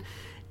Korean.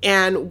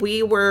 And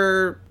we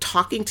were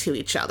talking to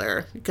each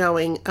other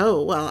going,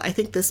 oh, well, I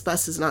think this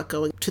bus is not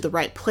going to the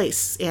right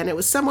place. And it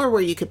was somewhere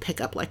where you could pick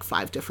up like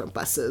 5 different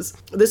buses.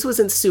 This was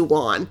in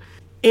Suwon.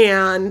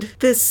 And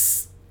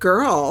this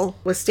girl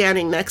was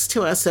standing next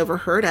to us,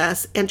 overheard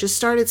us, and just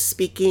started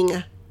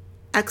speaking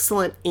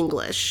excellent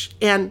English.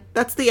 And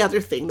that's the other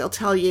thing. They'll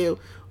tell you,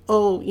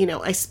 oh,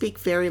 I speak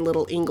very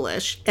little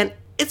English. And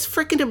it's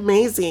freaking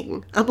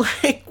amazing. I'm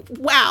like,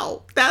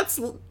 wow, that's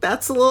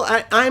a little,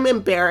 I'm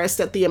embarrassed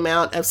at the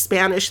amount of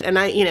Spanish. And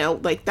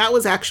that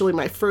was actually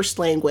my first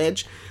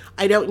language.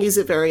 I don't use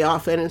it very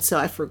often. And so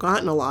I've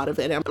forgotten a lot of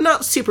it. I'm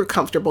not super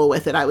comfortable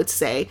with it, I would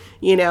say,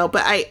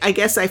 but I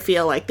guess I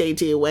feel like they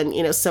do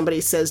when, somebody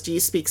says, do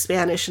you speak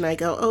Spanish? And I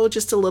go, oh,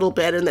 just a little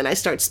bit. And then I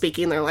start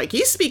speaking. They're like,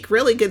 you speak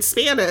really good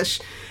Spanish.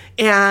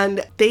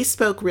 And they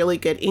spoke really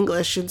good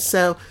English. And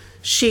so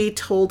she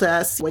told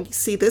us, when you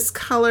see this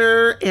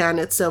color and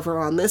it's over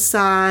on this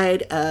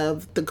side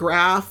of the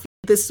graph,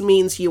 this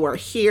means you are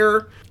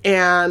here,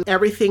 and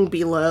everything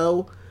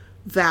below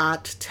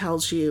that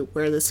tells you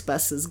where this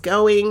bus is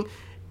going.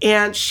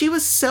 And she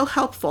was so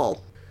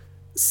helpful.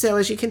 So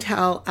as you can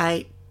tell,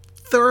 I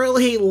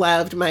thoroughly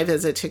loved my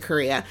visit to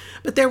Korea.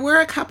 But there were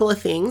a couple of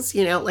things,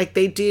 like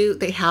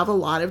they have a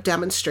lot of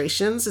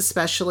demonstrations,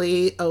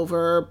 especially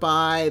over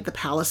by the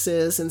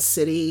palaces and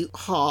City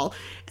Hall,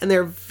 and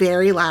they're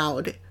very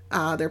loud.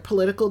 They're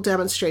political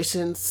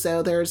demonstrations,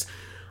 so there's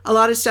a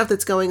lot of stuff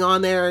that's going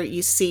on there.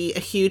 You see a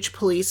huge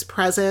police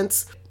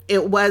presence.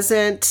 It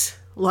wasn't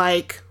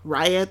like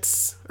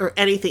riots or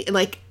anything,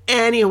 like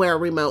anywhere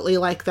remotely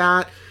like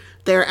that.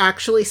 They're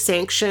actually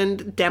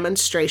sanctioned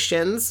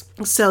demonstrations.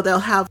 So they'll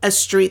have a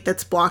street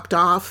that's blocked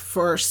off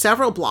for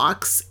several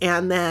blocks,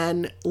 and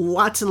then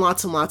lots and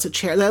lots and lots of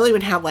chairs. They'll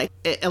even have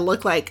it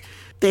looked like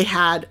they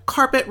had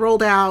carpet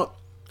rolled out,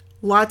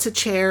 lots of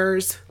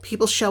chairs.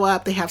 People show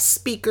up. They have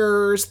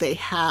speakers. They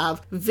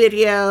have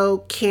video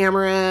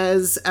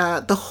cameras,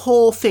 the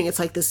whole thing. It's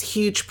like this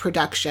huge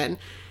production.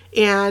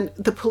 And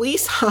the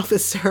police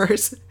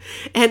officers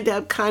end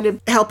up kind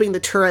of helping the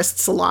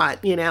tourists a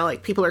lot,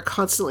 like people are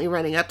constantly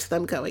running up to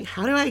them going,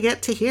 how do I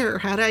get to here?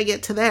 How do I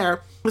get to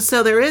there?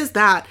 So there is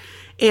that.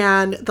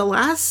 And the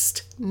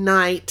last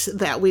night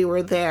that we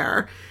were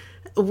there,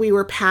 we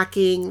were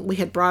packing. We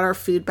had brought our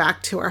food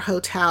back to our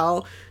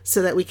hotel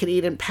so that we could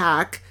eat and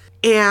pack.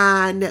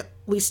 And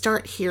we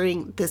start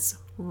hearing this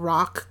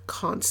rock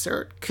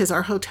concert because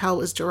our hotel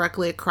was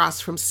directly across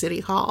from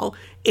City Hall.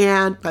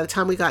 And by the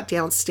time we got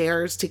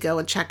downstairs to go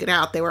and check it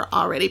out, they were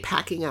already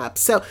packing up.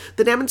 So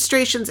the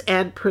demonstrations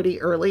end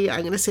pretty early. I'm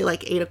going to say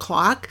like 8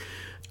 o'clock,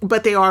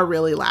 but they are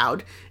really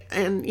loud.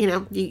 And,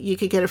 you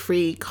could get a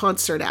free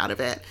concert out of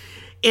it.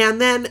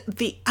 And then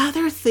the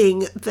other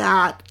thing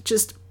that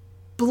just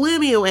blew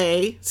me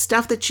away,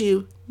 stuff that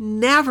you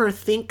never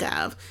think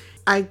of,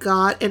 I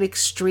got an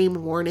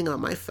extreme warning on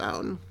my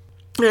phone.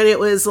 And it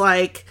was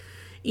like,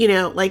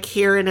 like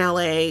here in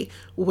LA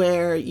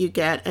where you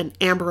get an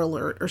Amber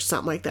Alert or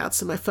something like that.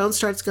 So my phone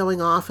starts going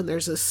off and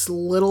there's this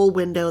little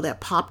window that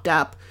popped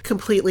up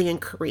completely in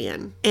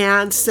Korean.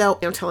 And so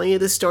I'm telling you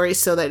this story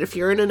so that if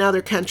you're in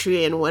another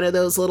country and one of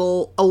those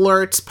little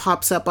alerts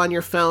pops up on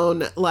your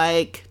phone,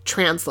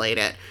 translate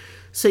it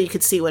so you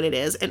could see what it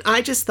is. And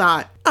I just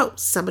thought, oh,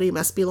 somebody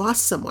must be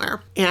lost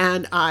somewhere.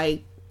 And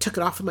I took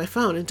it off of my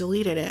phone and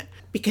deleted it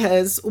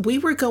because we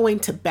were going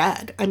to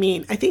bed. I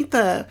mean, I think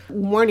the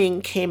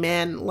warning came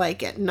in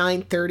like at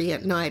 9:30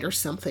 at night or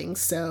something.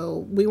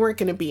 So we weren't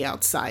going to be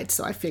outside.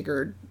 So I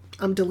figured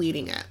I'm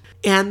deleting it.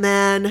 And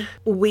then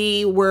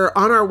we were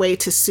on our way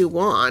to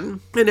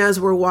Suwon. And as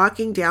we're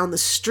walking down the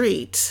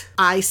street,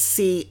 I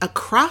see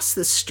across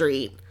the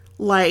street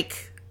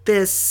like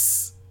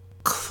this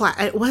cloud.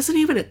 It wasn't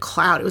even a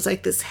cloud. It was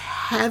like this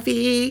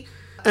heavy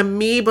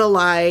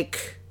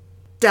amoeba-like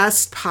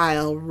dust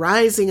pile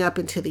rising up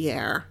into the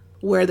air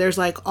where there's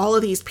like all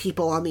of these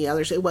people on the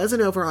others. It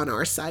wasn't over on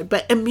our side.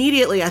 But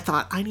immediately I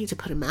thought, I need to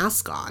put a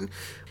mask on.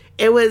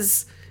 It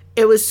was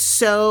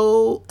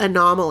so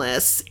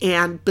anomalous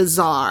and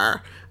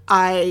bizarre.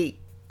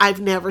 I've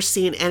never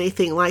seen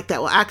anything like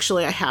that. Well,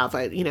 actually, I have.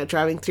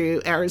 Driving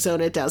through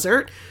Arizona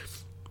desert,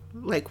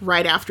 like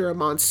right after a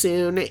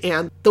monsoon,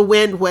 and the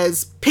wind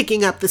was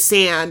picking up the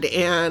sand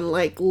and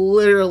like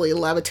literally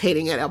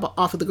levitating it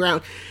off of the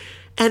ground.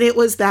 And it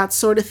was that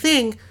sort of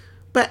thing.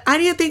 But I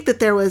didn't think that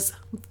there was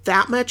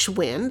that much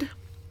wind.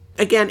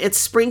 Again, it's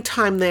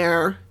springtime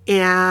there.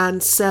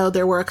 And so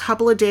there were a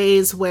couple of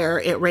days where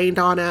it rained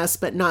on us,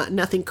 but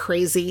nothing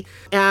crazy.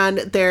 And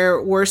there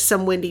were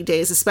some windy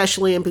days,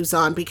 especially in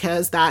Busan,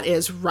 because that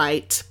is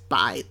right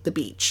by the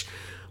beach.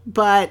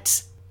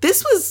 But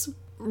this was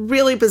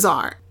really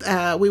bizarre.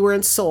 We were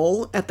in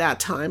Seoul at that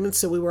time. And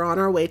so we were on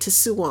our way to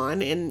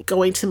Suwon and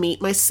going to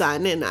meet my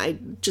son. And I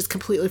just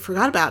completely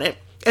forgot about it.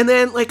 And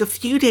then like a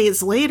few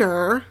days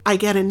later, I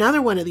get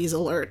another one of these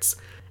alerts.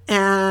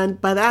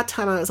 And by that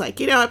time, I was like,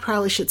 I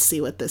probably should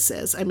see what this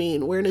is. I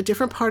mean, we're in a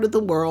different part of the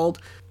world.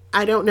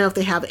 I don't know if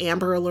they have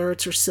amber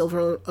alerts or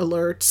silver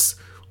alerts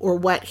or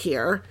what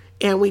here.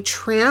 And we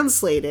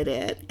translated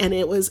it, and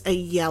it was a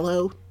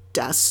yellow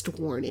dust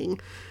warning.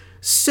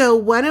 So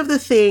one of the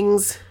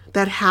things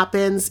that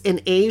happens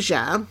in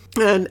Asia,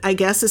 and I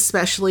guess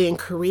especially in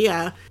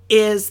Korea,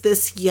 is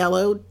this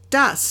yellow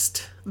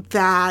dust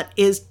that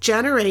is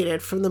generated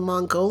from the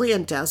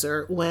Mongolian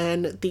desert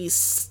when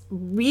these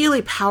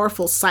really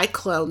powerful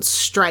cyclones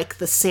strike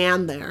the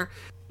sand there.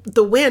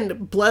 The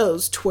wind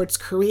blows towards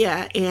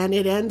Korea and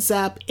it ends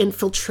up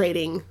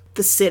infiltrating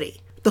the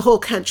city, the whole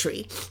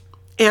country.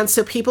 And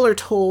so people are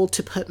told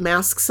to put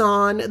masks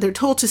on. They're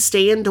told to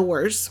stay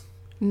indoors,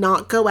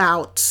 not go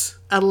out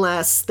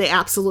unless they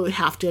absolutely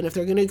have to. And if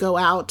they're going to go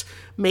out,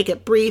 make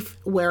it brief,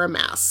 wear a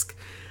mask.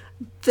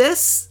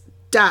 This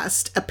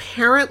dust,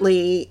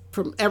 apparently,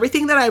 from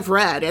everything that I've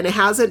read, and it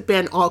hasn't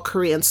been all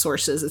Korean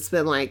sources, it's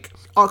been like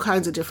all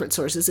kinds of different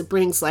sources. It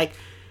brings like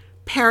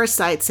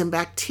parasites and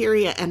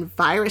bacteria and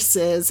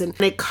viruses, and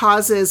it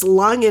causes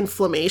lung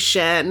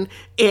inflammation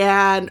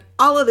and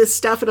all of this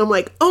stuff. And I'm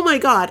like, oh my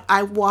God,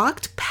 I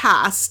walked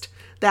past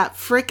that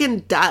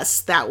freaking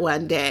dust that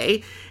one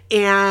day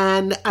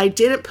and I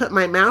didn't put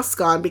my mask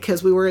on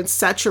because we were in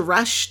such a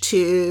rush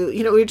to,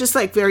 we were just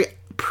like very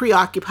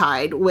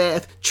preoccupied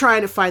with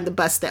trying to find the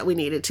bus that we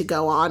needed to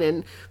go on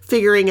and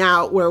figuring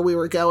out where we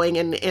were going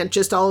and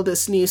just all of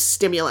this new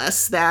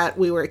stimulus that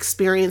we were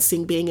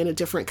experiencing being in a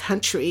different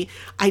country.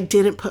 I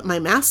didn't put my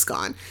mask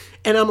on.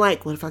 And I'm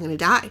like, what if I'm going to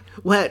die?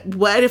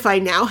 What if I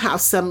now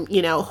have some,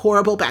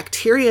 horrible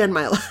bacteria in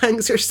my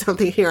lungs or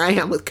something? Here I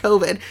am with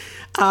COVID.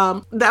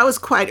 That was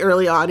quite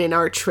early on in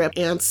our trip.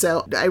 And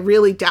so I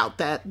really doubt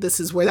that this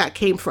is where that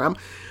came from.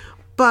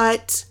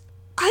 But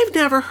I've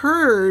never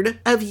heard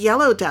of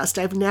yellow dust.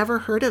 I've never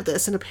heard of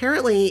this. And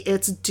apparently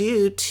it's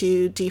due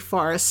to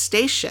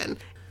deforestation.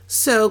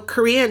 So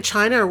Korea and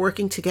China are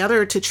working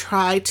together to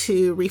try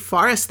to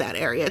reforest that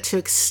area, to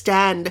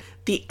extend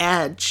the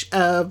edge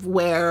of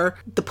where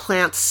the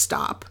plants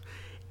stop.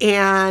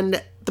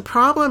 And the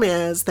problem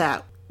is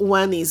that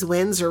one, these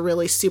winds are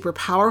really super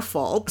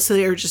powerful, so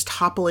they're just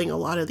toppling a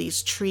lot of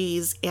these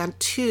trees. And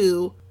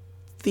two,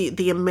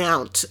 the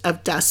amount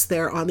of dust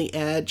there on the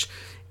edge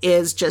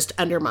is just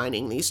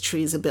undermining these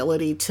trees'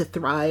 ability to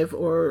thrive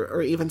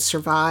or even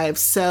survive.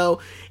 So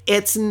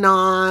it's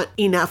not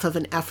enough of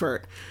an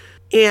effort.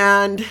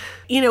 And,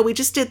 we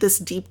just did this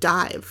deep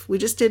dive. We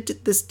just did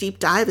this deep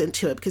dive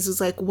into it because it was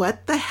like,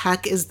 what the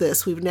heck is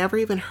this? We've never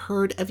even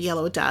heard of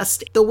yellow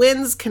dust. The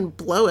winds can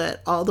blow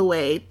it all the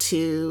way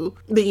to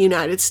the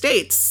United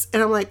States.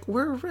 And I'm like,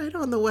 we're right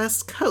on the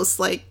West Coast.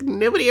 Like,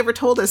 nobody ever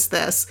told us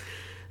this.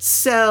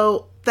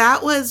 So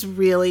that was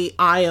really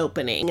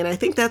eye-opening. And I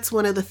think that's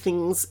one of the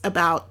things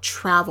about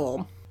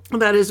travel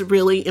that is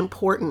really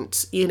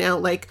important,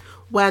 like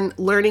when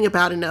learning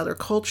about another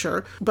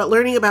culture, but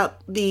learning about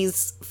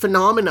these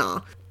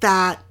phenomena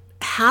that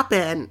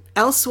happen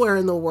elsewhere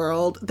in the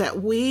world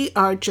that we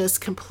are just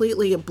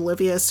completely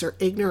oblivious or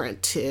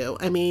ignorant to.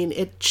 I mean,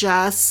 it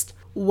just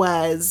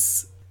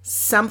was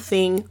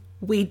something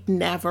we'd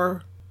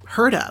never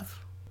heard of.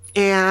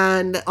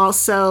 And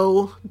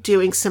also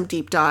doing some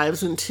deep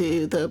dives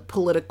into the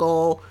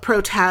political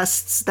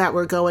protests that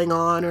were going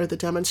on or the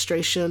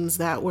demonstrations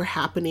that were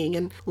happening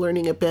and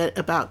learning a bit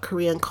about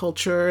Korean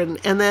culture. And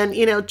then,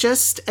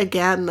 just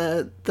again,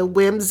 the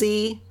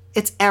whimsy,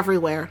 it's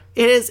everywhere.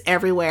 It is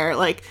everywhere.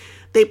 Like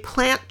They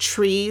plant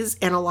trees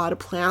and a lot of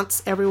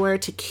plants everywhere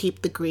to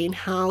keep the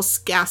greenhouse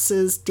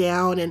gases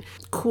down and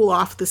cool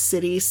off the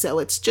city. So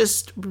it's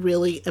just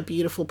really a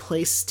beautiful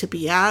place to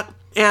be at.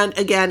 And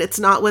again, it's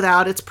not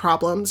without its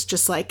problems,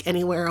 just like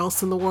anywhere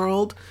else in the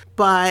world.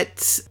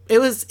 But it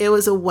was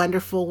a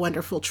wonderful,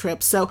 wonderful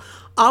trip. So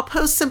I'll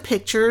post some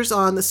pictures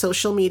on the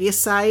social media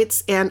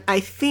sites. And I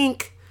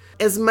think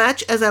as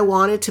much as I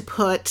wanted to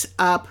put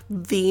up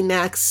the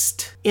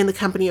next In the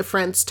Company of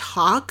Friends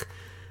talk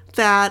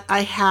that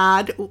I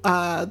had,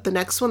 the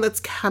next one that's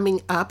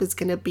coming up is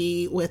going to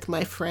be with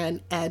my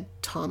friend Ed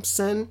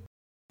Thompson.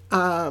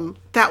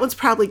 That one's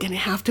probably going to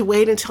have to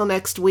wait until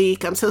next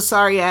week. I'm so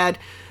sorry, Ed.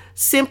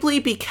 Simply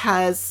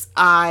because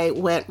I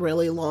went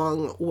really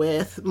long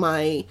with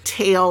my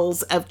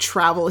tales of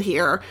travel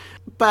here.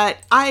 But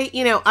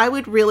I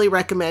would really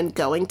recommend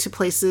going to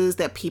places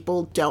that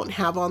people don't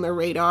have on their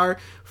radar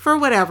for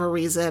whatever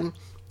reason.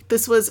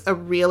 This was a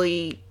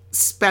really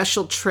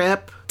special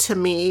trip to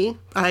me.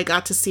 I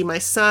got to see my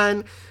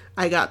son.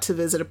 I got to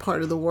visit a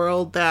part of the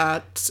world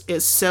that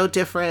is so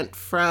different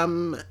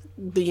from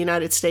the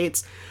United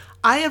States.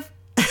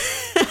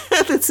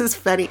 This is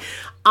funny.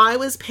 I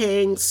was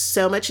paying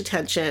so much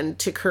attention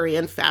to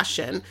Korean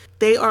fashion.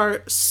 They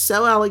are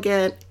so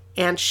elegant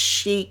and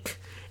chic,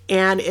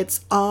 and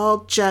it's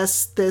all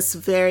just this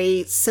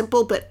very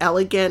simple but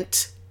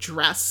elegant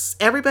dress.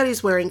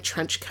 Everybody's wearing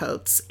trench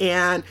coats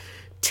and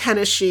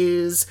tennis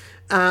shoes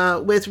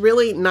with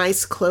really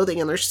nice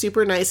clothing, and they're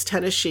super nice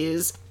tennis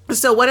shoes.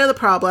 So one of the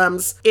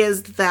problems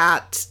is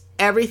that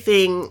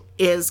everything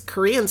is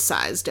Korean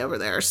sized over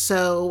there.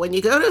 So when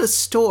you go to the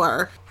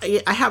store,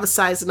 I have a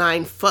size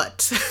 9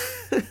 foot.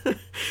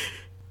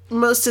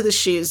 Most of the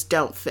shoes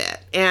don't fit.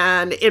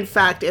 And in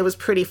fact, it was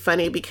pretty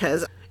funny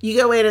because you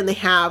go in and they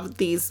have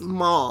these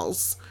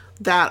malls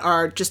that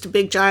are just a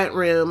big giant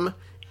room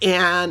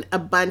and a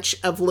bunch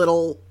of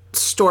little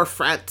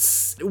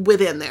storefronts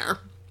within there.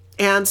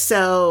 And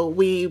so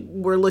we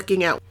were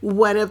looking at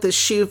one of the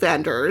shoe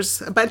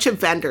vendors, a bunch of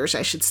vendors,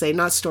 I should say,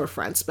 not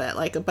storefronts, but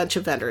like a bunch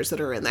of vendors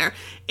that are in there.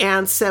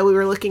 And so we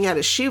were looking at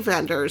a shoe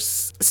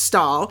vendor's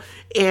stall,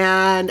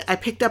 and I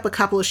picked up a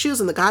couple of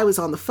shoes, and the guy was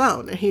on the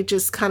phone, and he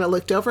just kind of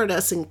looked over at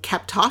us and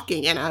kept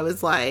talking. And I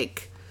was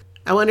like,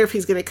 I wonder if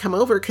he's going to come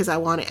over because I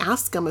want to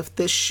ask him if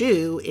this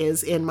shoe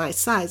is in my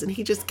size. And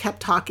he just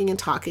kept talking and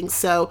talking.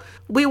 So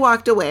we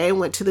walked away and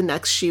went to the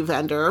next shoe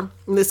vendor.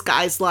 And this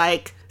guy's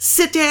like,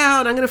 sit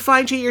down, I'm going to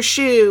find you your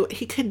shoe.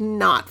 He could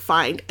not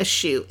find a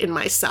shoe in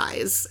my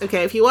size.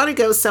 Okay, if you want to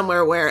go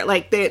somewhere where,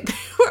 like, they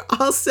were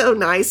all so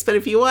nice, but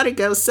if you want to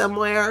go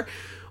somewhere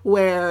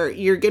where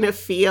you're going to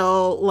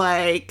feel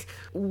like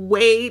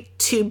way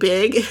too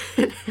big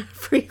in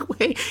every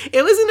way,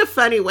 it was in a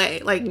funny way.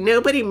 Like,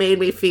 nobody made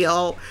me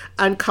feel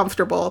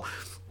uncomfortable.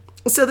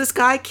 So this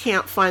guy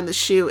can't find the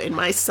shoe in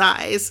my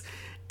size,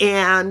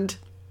 and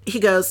he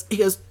goes,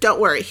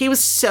 don't worry. He was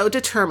so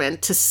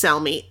determined to sell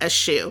me a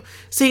shoe.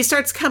 So he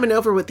starts coming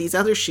over with these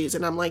other shoes,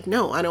 and I'm like,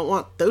 no, I don't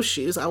want those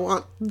shoes. I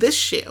want this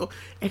shoe.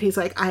 And he's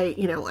like, I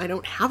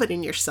don't have it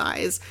in your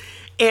size.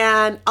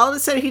 And all of a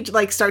sudden he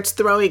like starts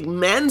throwing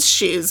men's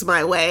shoes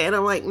my way. And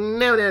I'm like,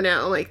 no.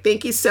 I'm like,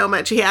 thank you so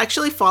much. He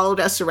actually followed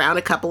us around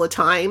a couple of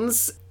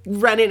times,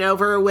 running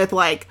over with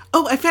like,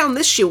 oh, I found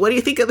this shoe. What do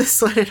you think of this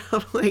one? And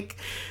I'm like,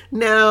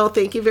 no,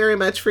 thank you very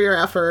much for your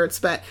efforts.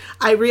 But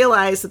I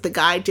realized that the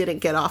guy didn't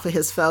get off of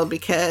his phone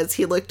because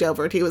he looked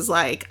over and he was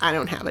like, I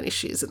don't have any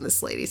shoes in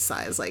this lady's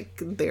size. Like,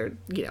 they're,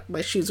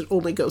 my shoes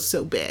only go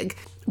so big.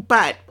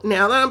 But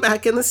now that I'm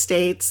back in the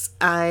States,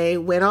 I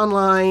went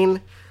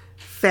online,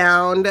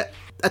 found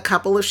a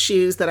couple of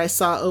shoes that I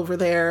saw over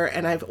there,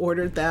 and I've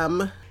ordered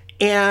them.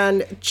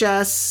 And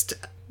just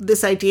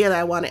this idea that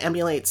I want to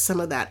emulate some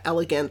of that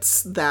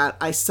elegance that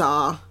I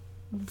saw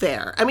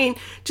there. I mean,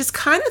 just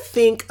kind of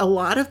think a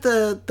lot of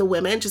the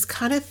women just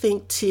kind of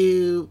think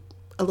to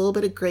a little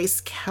bit of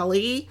Grace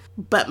Kelly,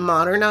 but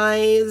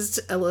modernized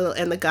a little,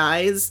 and the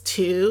guys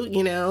too,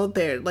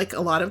 they're like,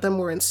 a lot of them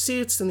were in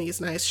suits and these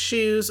nice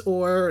shoes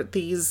or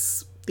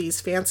these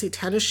fancy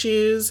tennis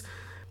shoes,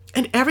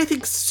 and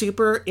everything's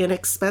super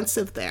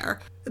inexpensive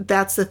there.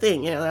 That's the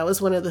thing, that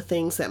was one of the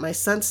things that my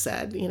son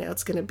said,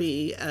 it's going to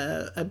be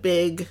a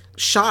big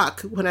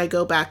shock when I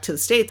go back to the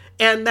States.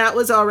 And that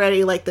was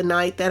already like the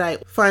night that I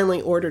finally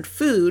ordered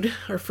food,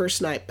 our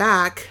first night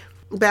back.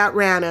 That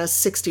ran us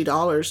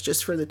 $60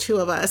 just for the two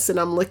of us. And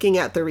I'm looking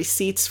at the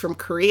receipts from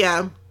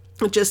Korea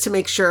just to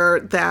make sure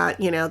that,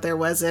 there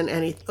wasn't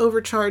any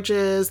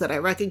overcharges, that I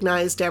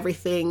recognized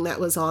everything that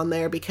was on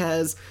there,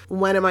 because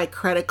one of my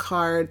credit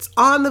cards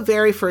on the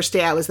very first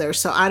day I was there.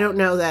 So I don't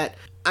know that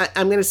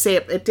I'm going to say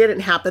it didn't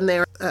happen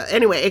there.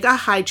 Anyway, it got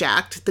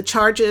hijacked. The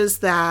charges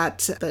that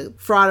the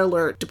fraud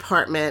alert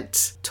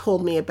department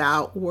told me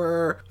about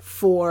were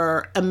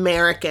for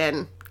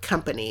American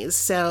companies.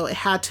 So it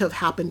had to have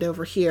happened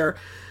over here.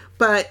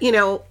 But,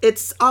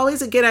 it's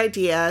always a good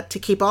idea to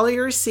keep all of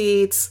your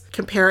receipts,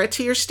 compare it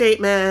to your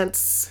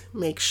statements,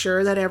 make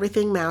sure that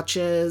everything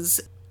matches.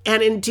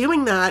 And in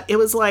doing that, it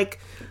was like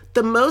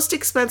the most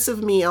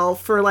expensive meal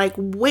for like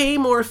way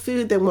more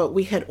food than what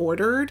we had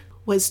ordered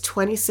was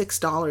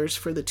 $26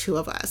 for the two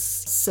of us.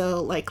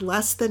 So like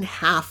less than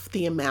half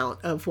the amount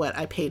of what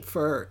I paid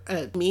for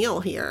a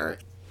meal here.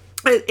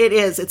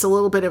 It's a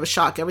little bit of a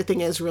shock.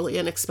 Everything is really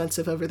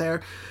inexpensive over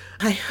there.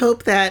 I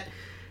hope that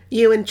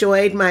you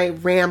enjoyed my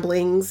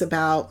ramblings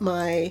about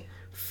my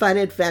fun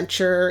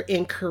adventure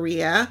in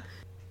Korea.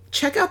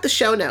 Check out the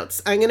show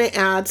notes. I'm going to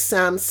add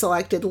some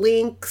selected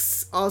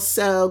links.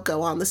 Also,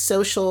 go on the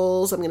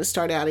socials. I'm going to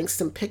start adding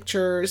some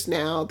pictures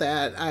now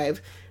that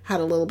I've had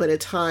a little bit of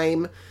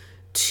time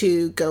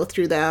to go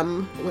through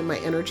them when my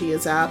energy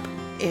is up.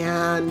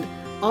 And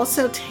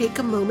also take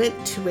a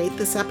moment to rate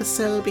this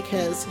episode,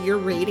 because your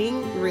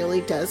rating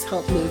really does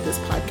help move this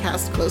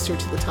podcast closer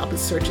to the top of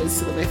searches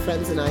so that my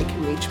friends and I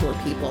can reach more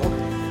people.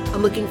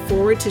 I'm looking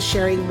forward to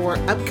sharing more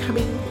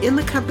upcoming In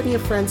the Company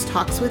of Friends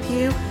talks with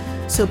you.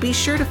 So be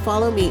sure to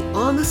follow me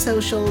on the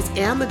socials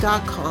and the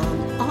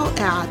 .com, all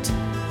at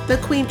The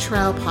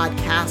Queentrell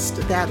Podcast.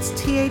 That's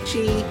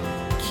TheQuaintrelle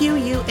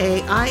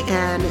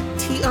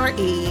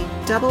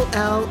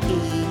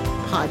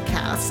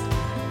Podcast.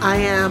 I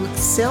am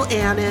Sil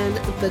Annan,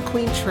 the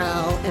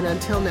Queentrell, and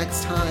until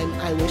next time,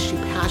 I wish you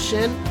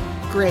passion,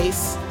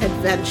 grace,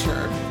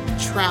 adventure,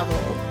 travel,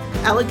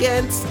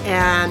 elegance,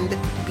 and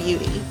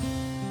beauty.